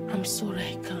 I'm sorry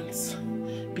I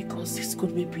can't, because this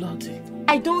could be bloody.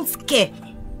 I don't care.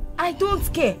 I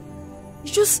don't care. You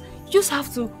just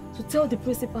have to tell the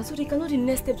principal so they can know the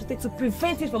next step to take to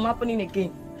prevent it from happening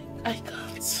again. I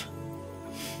can't.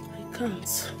 I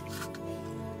can't.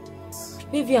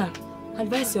 Vivian,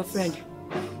 advise your friend.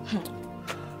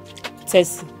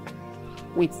 Tessie,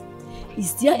 wait.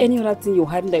 Is there any other thing you're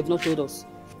hiding that you've not told us?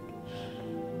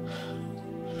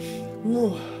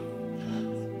 No.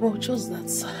 Well, just that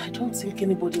I don't think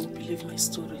anybody will believe my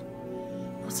story.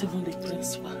 Not even the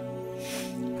principal.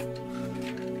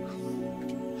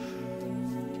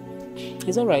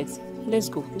 It's alright. Let's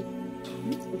go.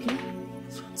 Okay?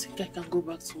 So I think I can go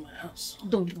back to my house.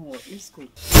 Don't worry. Let's go.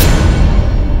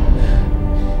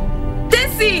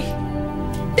 Tessie!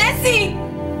 Tessie!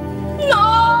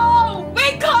 No!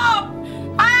 Wake up!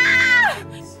 Ah!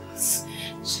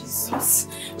 Jesus!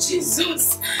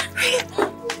 Jesus!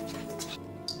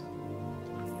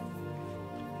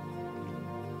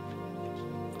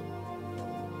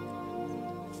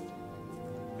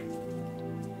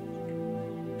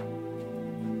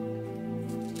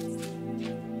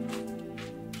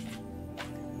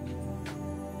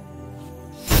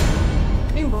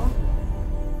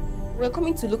 We're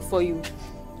coming to look for you.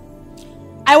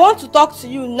 I want to talk to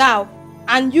you now,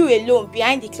 and you alone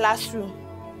behind the classroom.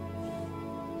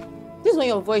 This is when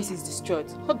your voice is destroyed.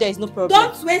 Hope there is no problem.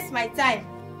 Don't waste my time.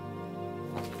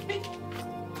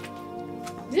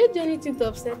 Did you do anything to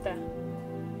upset her?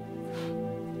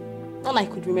 None I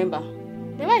could remember.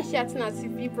 Then why is she acting as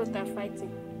if you both are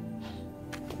fighting?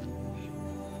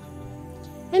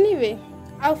 Anyway,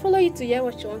 I'll follow you to hear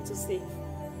what you want to say.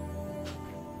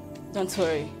 Don't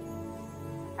worry.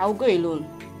 I'll go alone.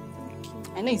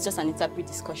 I know it's just an interpret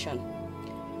discussion.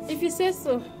 If you say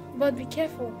so, but be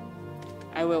careful.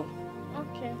 I will.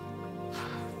 Okay.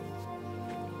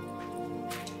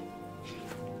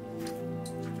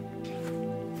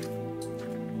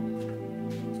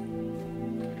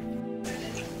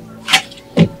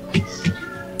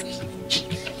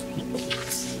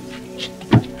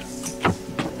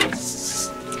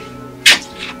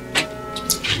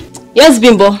 Yes,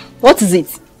 Bimbo. What is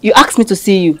it? You asked me to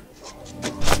see you.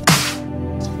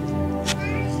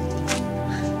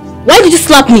 Why did you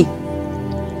slap me?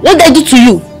 What did I do to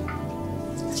you?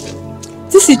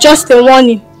 This is just a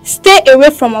warning. Stay away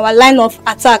from our line of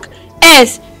attack,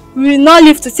 else we will not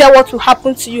live to tell what will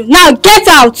happen to you. Now get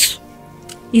out!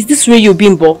 Is this where you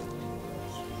bimbo?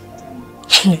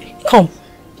 Come.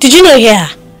 Did you not hear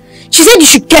her? She said you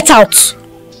should get out.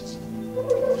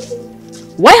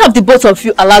 Why have the both of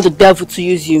you allowed the devil to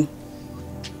use you?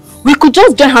 We could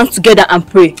just join hands together and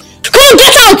pray. Come on,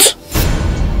 get out!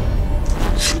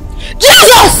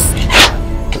 Jesus!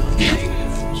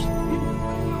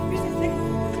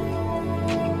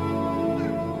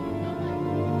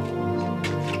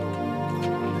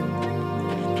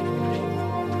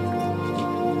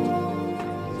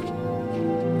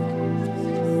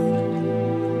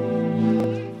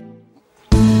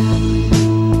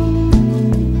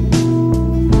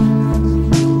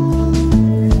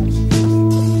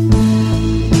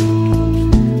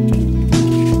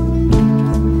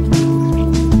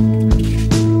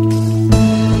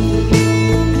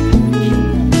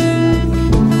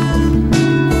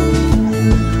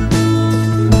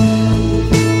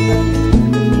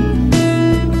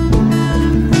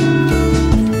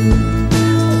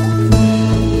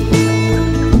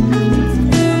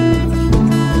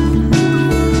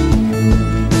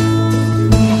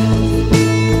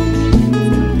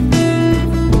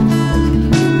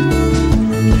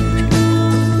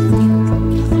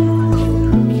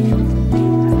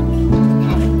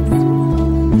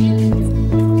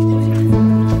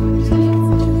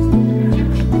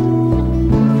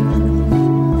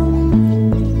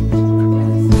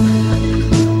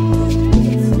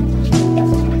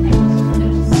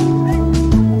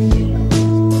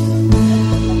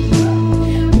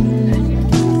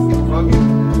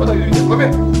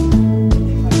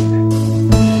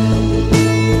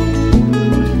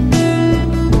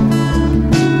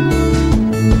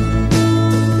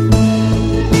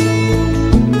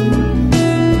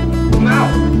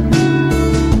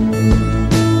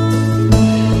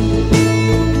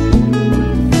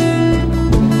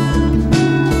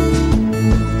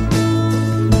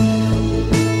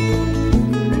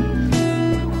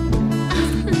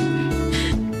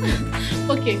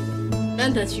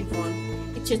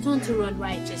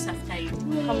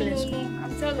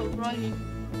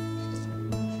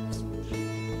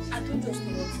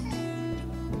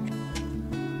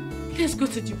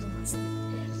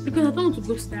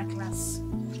 Go to that class.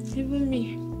 Even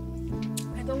me.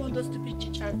 I don't want those stupid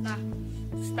teachers now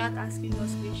to start asking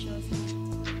us questions.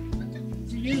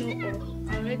 Do you know all?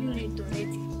 I already know it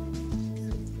already.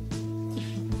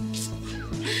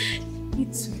 Me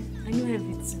too. I know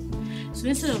everything. So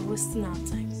instead of wasting our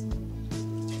time,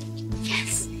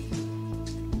 yes,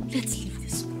 let's leave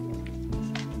this school.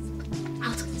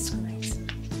 Out of this school, right?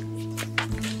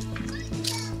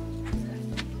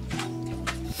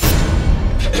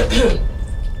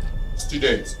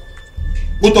 Students,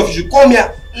 both of you should come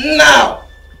here now.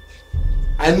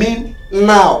 I mean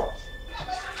now.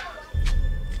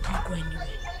 Don't go anywhere.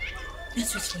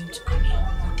 Let's wait for him to come here.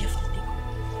 I'll definitely go.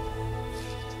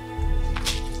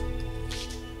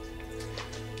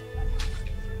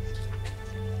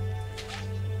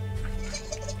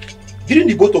 Didn't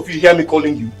the both of you hear me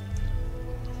calling you?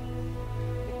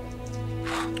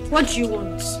 What do you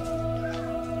want?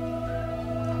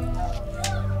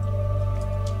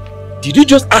 Did you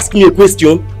just ask me a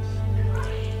question?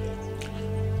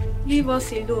 Leave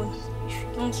us alone if you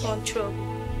don't want trouble.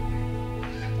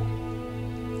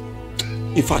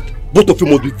 In fact, both of you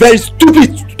must be very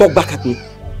stupid to talk back at me.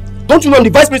 Don't you know I'm the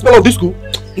vice principal of this school?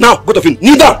 Now, both of you,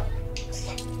 kneel down.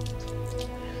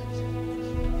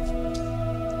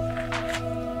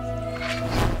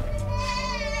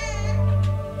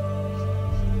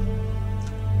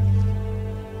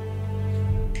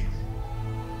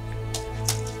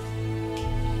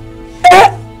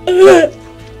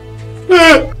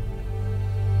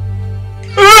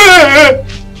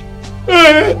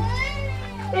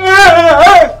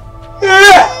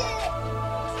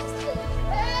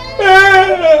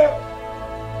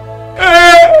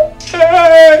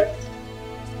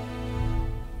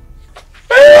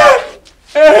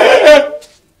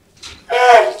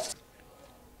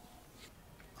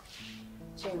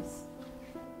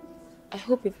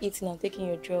 Eating and taking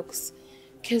your drugs,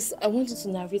 because I want you to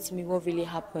narrate to me what really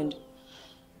happened,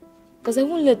 because I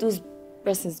won't let those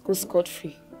persons go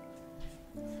scot-free.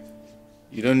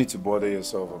 You don't need to bother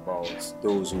yourself about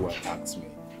those who attacked me.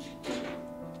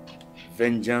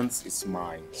 Vengeance is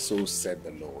mine, so said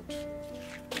the Lord.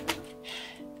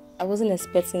 I wasn't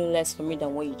expecting less from you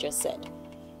than what you just said.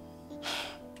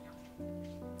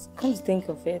 Come to think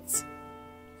of it,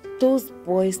 those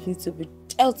boys need to be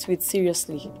dealt with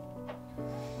seriously.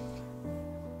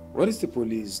 What is the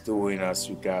police doing as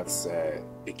regards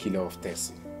the killer of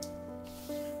Tessie?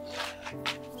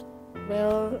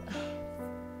 Well,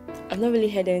 I've not really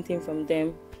heard anything from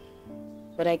them,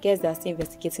 but I guess they're still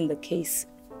investigating the case.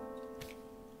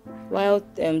 While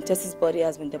Tess's body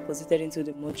has been deposited into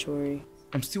the mortuary.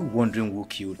 I'm still wondering who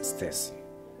killed Tess.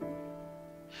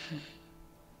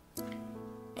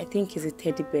 I think it's a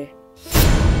teddy bear.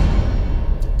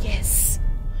 Yes.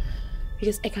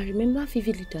 Because I can remember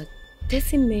vividly that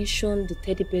Tessie mentioned the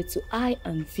teddy bear to I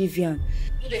and Vivian.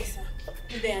 Good day, sir.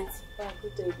 Good day, auntie.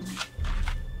 Good day.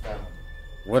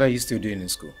 What are you still doing in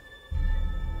school?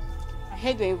 I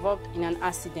heard you're involved in an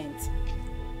accident.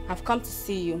 I've come to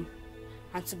see you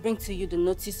and to bring to you the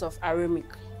notice of Aramic.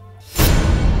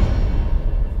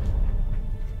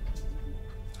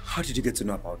 How did you get to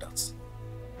know about that?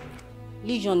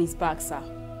 Legion is back, sir.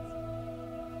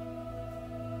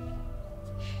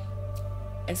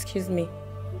 Excuse me.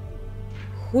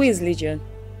 Who is Legion?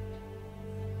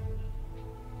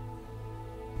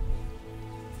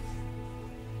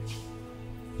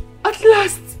 At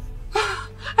last!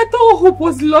 I thought hope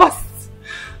was lost.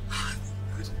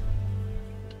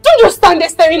 Don't just stand there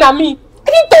staring at me. I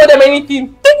didn't tell them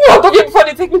anything. Take me out of here before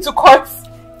they take me to court.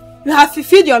 You have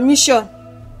fulfilled your mission.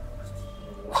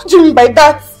 What do you mean by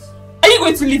that? Are you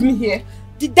going to leave me here?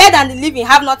 The dead and the living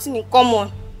have nothing in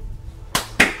common.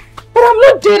 But I'm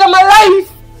not dead, I'm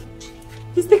alive.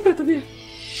 Please take me out of here.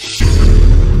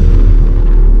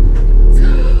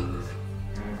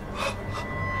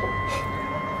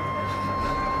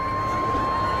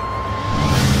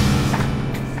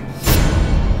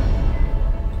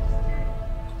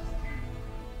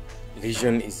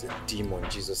 Legion is a demon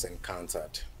Jesus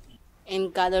encountered. In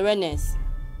Gadarenes,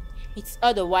 it's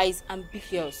otherwise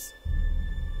ambiguous.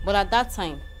 But at that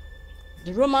time,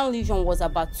 the Roman legion was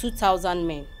about 2,000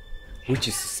 men. Which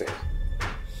is to say,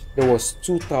 there was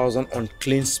 2,000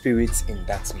 unclean spirits in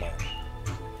that man.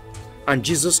 And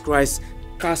Jesus Christ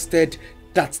casted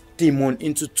that demon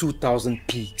into 2,000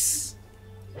 pigs.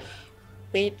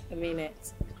 Wait a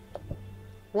minute.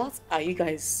 What are you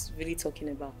guys really talking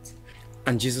about?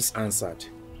 And Jesus answered,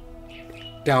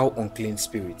 "Thou unclean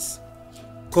spirits,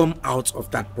 come out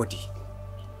of that body."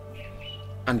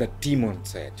 And the demon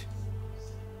said,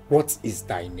 "What is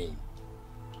thy name?"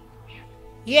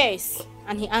 Yes,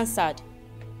 and he answered,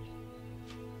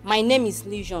 "My name is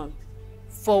Legion,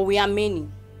 for we are many."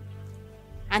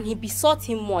 And he besought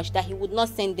him much that he would not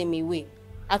send them away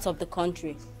out of the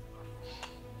country.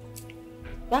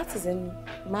 That is in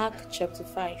Mark chapter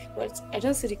 5, but I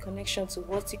don't see the connection to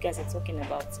what you guys are talking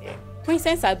about here.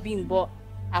 Princes are being bought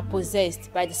are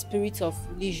possessed by the spirit of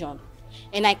Legion,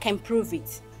 and I can prove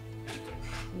it.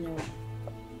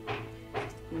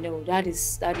 No, that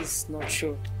is not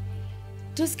true.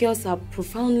 Those girls are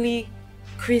profoundly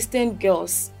Christian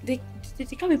girls. They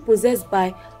can't be possessed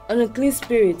by an unclean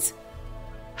spirit.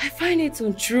 I find it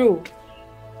untrue.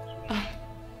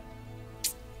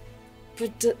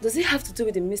 But does it have to do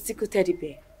with the mystical teddy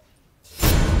bear?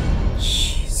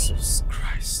 Jesus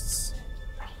Christ.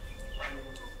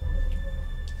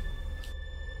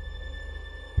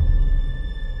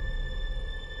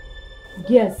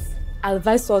 Yes, I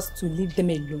advise us to leave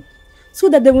them alone, so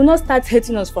that they will not start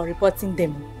hating us for reporting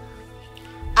them.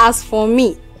 As for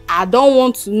me, I don't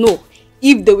want to know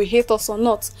if they will hate us or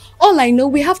not. All I know,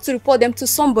 we have to report them to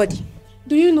somebody.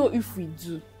 Do you know if we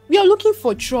do? We are looking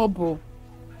for trouble.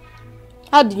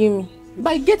 How do you mean?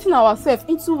 By getting ourselves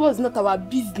into what's not our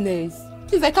business.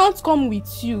 Please, I can't come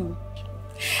with you.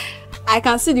 I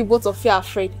can see the both of you are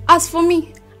afraid. As for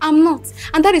me, I'm not.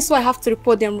 And that is why I have to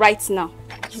report them right now.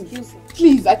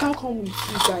 Please, I can't come with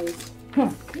you guys.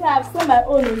 Yeah, I've said my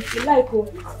own if you like.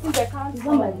 Since I can't, it's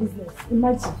not my business.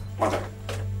 Imagine. Mother,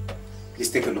 please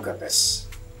take a look at this.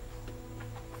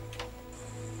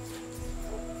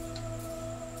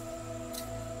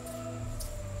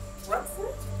 What's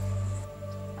it?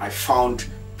 I found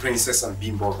Princess and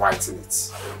Bimbo writing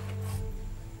it.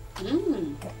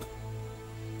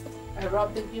 I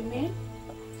robbed it, you mean?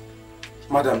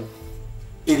 Madam,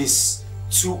 it is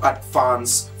too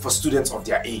advanced for students of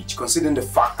their age, considering the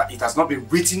fact that it has not been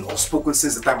written or spoken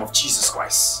since the time of Jesus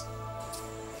Christ.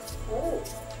 Oh.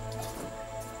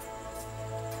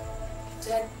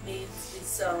 That means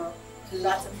it's a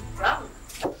Latin grammar.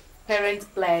 Parents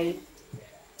play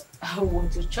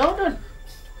with your children.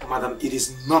 Madam, it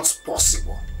is not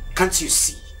possible. Can't you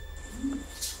see?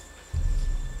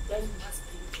 Then you must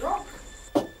be drunk.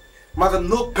 Madam,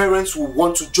 no parents will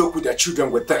want to joke with their children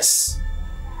with this.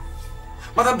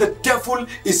 Madam, the devil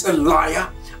is a liar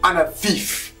and a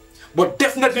thief, but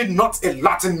definitely not a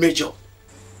Latin major.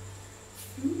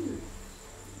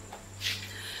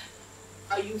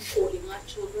 Are you calling our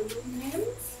children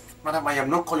names? Madam, I am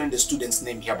not calling the student's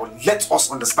name here, but let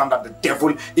us understand that the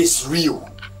devil is real.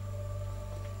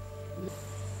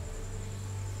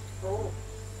 Oh,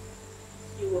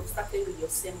 you have started with your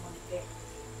sermon again.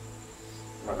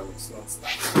 Madam, it's not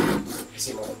that.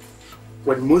 See, Madam,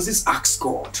 when Moses asked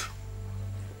God,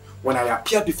 when I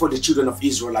appear before the children of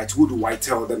Israelites, who do I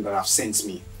tell them that have sent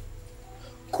me?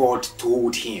 God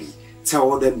told him,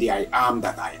 tell them the I am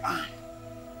that I am.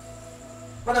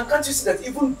 Madam, can't you see that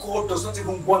even God does not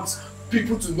even want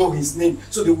people to know his name,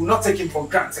 so they will not take him for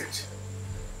granted?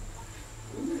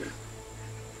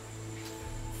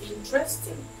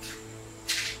 Interesting.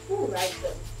 All right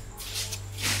then.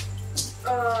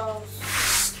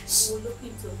 We'll look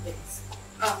into this.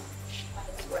 By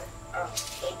the way,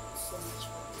 thank you so much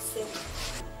for the same.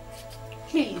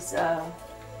 Please,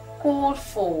 call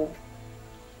for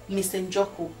Mr.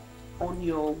 Njoko on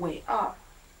your way.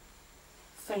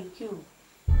 Thank you.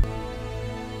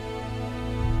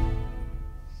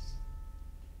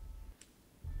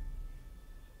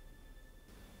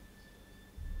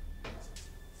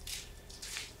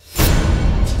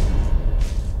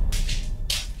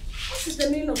 What is the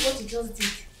meaning of what you just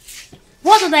did?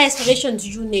 What other explanation do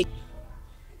you need?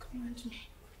 Command me.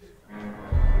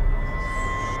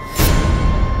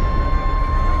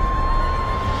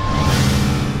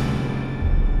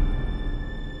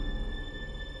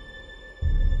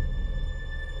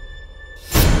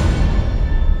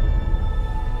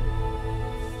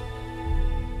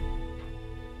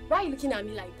 Why are you looking at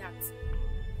me like that?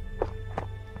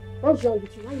 What's wrong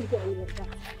with you? Why are you looking at me like that?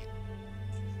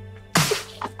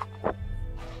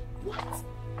 What?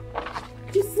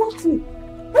 You slapped me.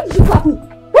 Why did you slap me?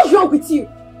 What's wrong with you?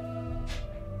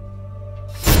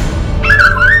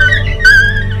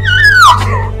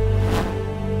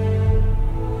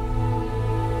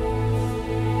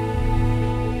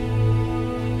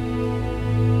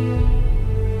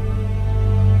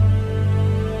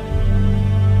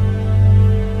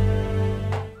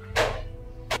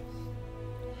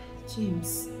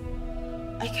 James,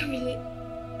 I can't really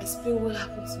explain what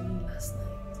happened to me last night.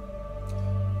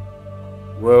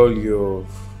 Well, you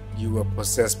were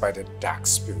possessed by the dark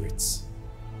spirits.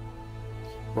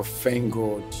 But thank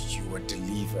God you were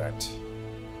delivered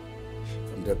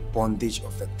from the bondage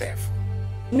of the devil.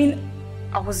 I mean,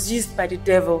 I was used by the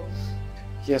devil.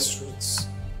 Yes, Ruth.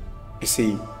 You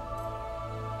see,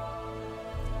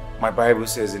 my Bible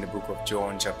says in the book of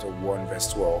John chapter 1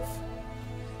 verse 12,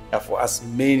 that for as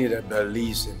many that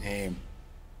believes in him,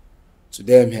 to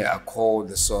them here are called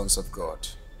the sons of God.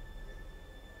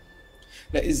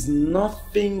 There is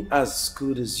nothing as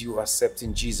good as you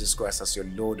accepting Jesus Christ as your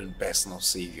Lord and personal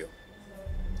Savior.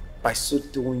 By so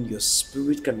doing, your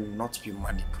spirit cannot be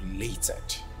manipulated.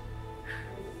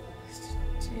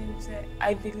 James,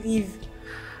 I believe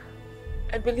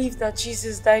that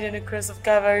Jesus died on the cross of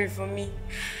Calvary for me.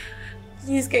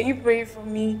 Please, can you pray for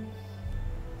me?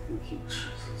 Thank you,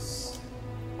 Jesus.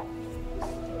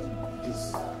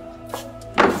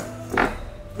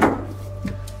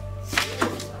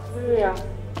 Maria,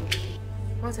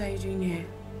 what are you doing here?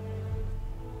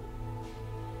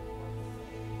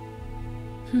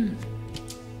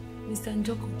 Mr.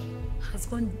 Njoko has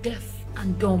gone deaf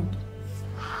and dumb.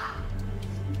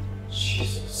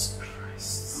 Jesus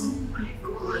Christ. Oh my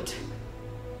God.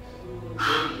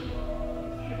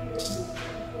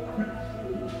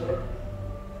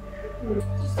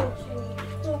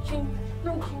 Don't kill me,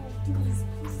 please.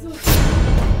 Please don't kill me.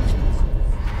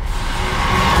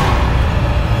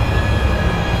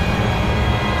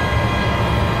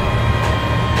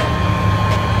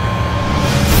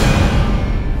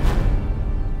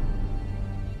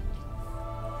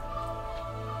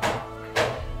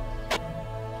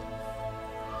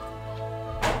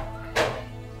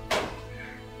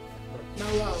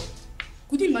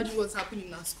 Imagine what's happening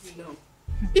in our school now.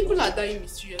 People are dying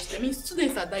mysteriously. I mean,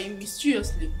 students are dying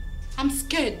mysteriously. I'm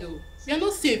scared though. We are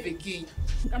not safe again.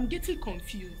 I'm getting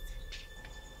confused.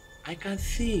 I can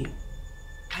see.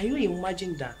 Can you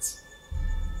imagine that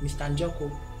Mr.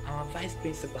 Njoko, our vice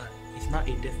principal, is now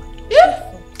a deaf adult?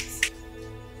 Yeah.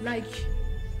 Like,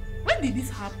 when did this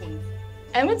happen?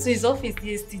 I went to his office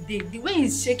yesterday. The way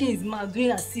he's shaking his mouth,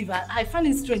 doing as if I find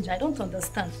it strange. I don't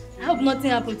understand. I hope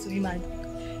nothing happened to him. And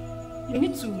we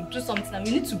need to do something and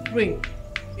we need to pray.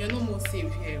 We are no more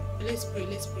safe here. Let's pray,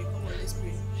 come on, let's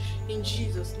pray. In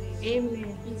Jesus' name.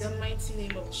 Amen. In the mighty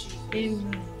name of Jesus.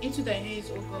 Amen. Into thy hands,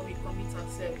 O God, we commit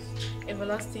ourselves.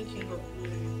 Everlasting King of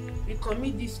glory. We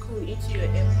commit this school into your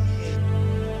able hand.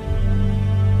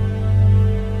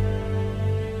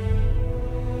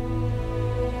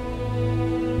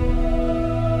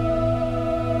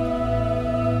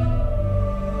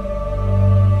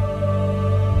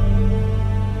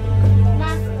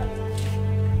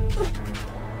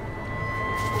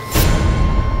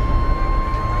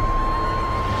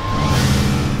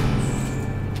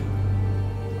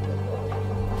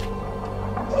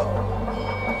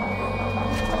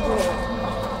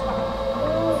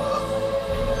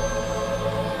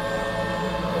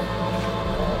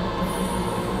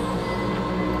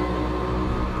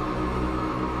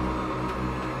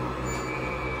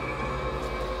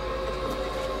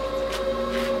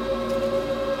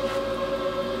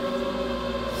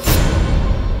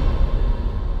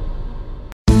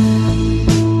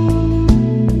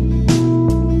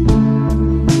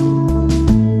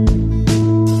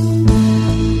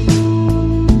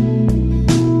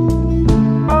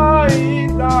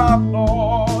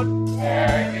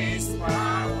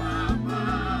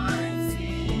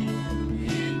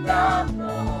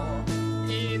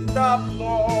 the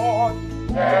blood.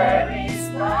 There is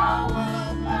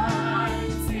power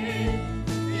mighty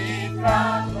in the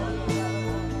blood.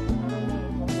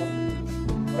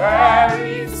 There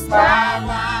is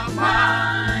power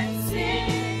mighty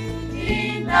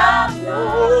in the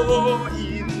blood.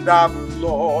 In the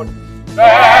blood.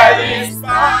 There is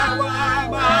power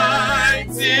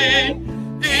mighty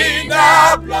in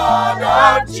the blood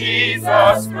of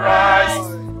Jesus Christ.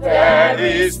 There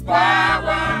is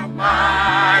power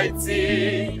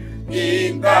mighty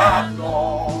in the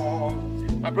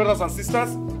blood. My brothers and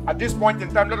sisters, at this point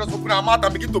in time, let us open our mouth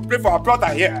and begin to pray for our brother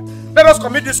here. Let us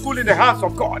commit this school in the hands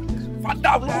of God.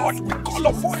 Father, Lord, we call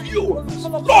upon you.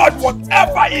 Lord,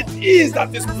 whatever it is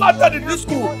that is planted in this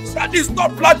school, that is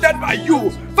not planted by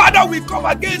you, Father, we come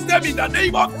against them in the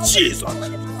name of Jesus.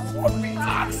 Lord, we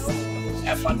ask,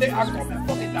 whatever they are coming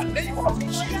from, in the name of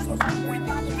Jesus, we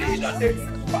decree that they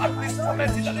back this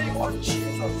moment in the name of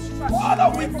Jesus. Father,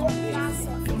 we commit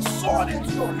your sword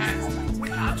into your hands. We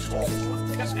ask for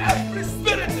every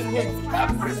spirit in him,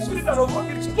 every spirit that will work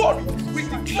in his body, we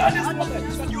declare this moment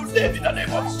that you live in the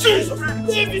name of Jesus.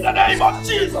 Live in the name of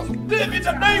Jesus. Live in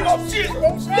the name of Jesus.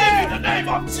 Live in the name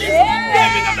of Jesus.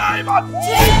 Live in the name of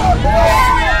Jesus.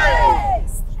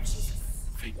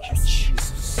 Thank you,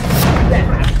 Jesus. Thank you,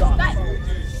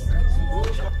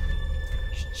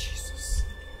 Jesus.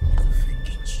 Thank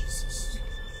you, Jesus.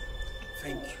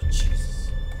 Thank you,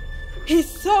 Jesus.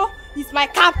 He's my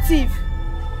captive.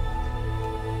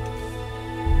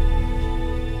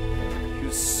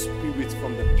 Spirit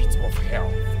from the pit of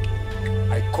hell,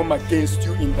 I come against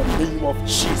you in the name of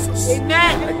Jesus.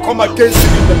 Amen. I come against you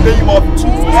in the name of Jesus.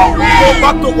 Amen. Go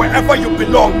back to wherever you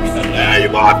belong in the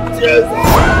name of Jesus.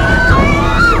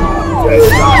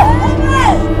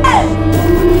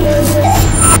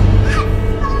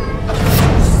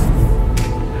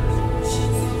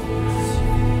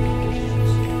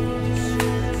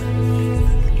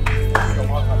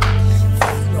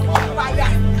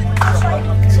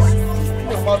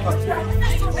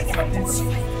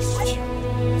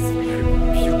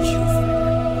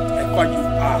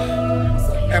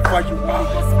 Ever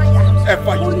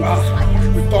you are,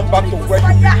 return back to where you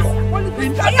belong.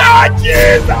 In the name of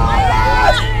Jesus,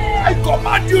 I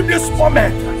command you this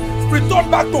moment, return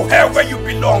back to hell where you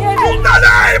belong. In the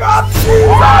name of Jesus,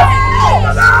 in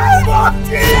the name of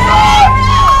Jesus.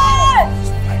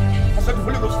 I said the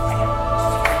Holy Ghost fire.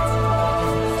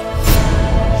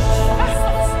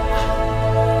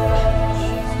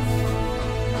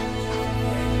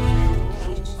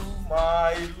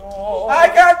 My Lord, I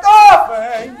can talk.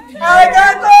 I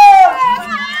can talk.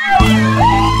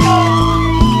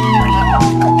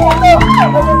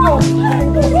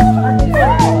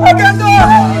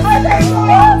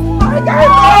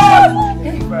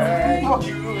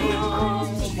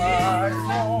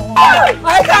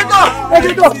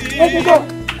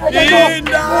 In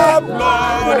the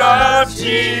blood of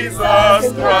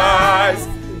Jesus Christ,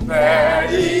 there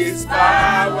is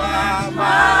power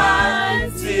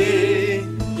mighty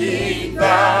in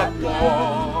the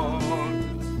blood.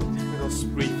 Let us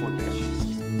pray for them.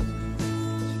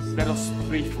 Let us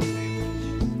pray for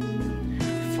them.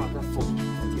 Father,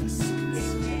 forgive their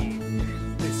sins.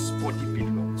 This body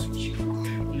belongs to you.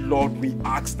 Lord, we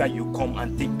ask that you come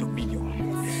and take dominion.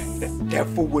 The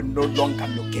devil will no longer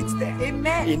locate them.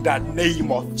 Amen. In the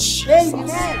name of Jesus.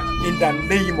 Amen. In the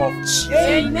name of Jesus.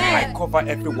 Amen. I cover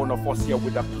every one of us here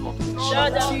with the blood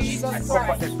of Jesus. I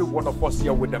cover every one of us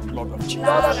here with the blood of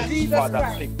Jesus. Father,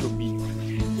 take dominion.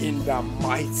 In the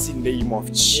mighty name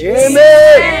of Jesus.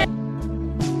 Amen.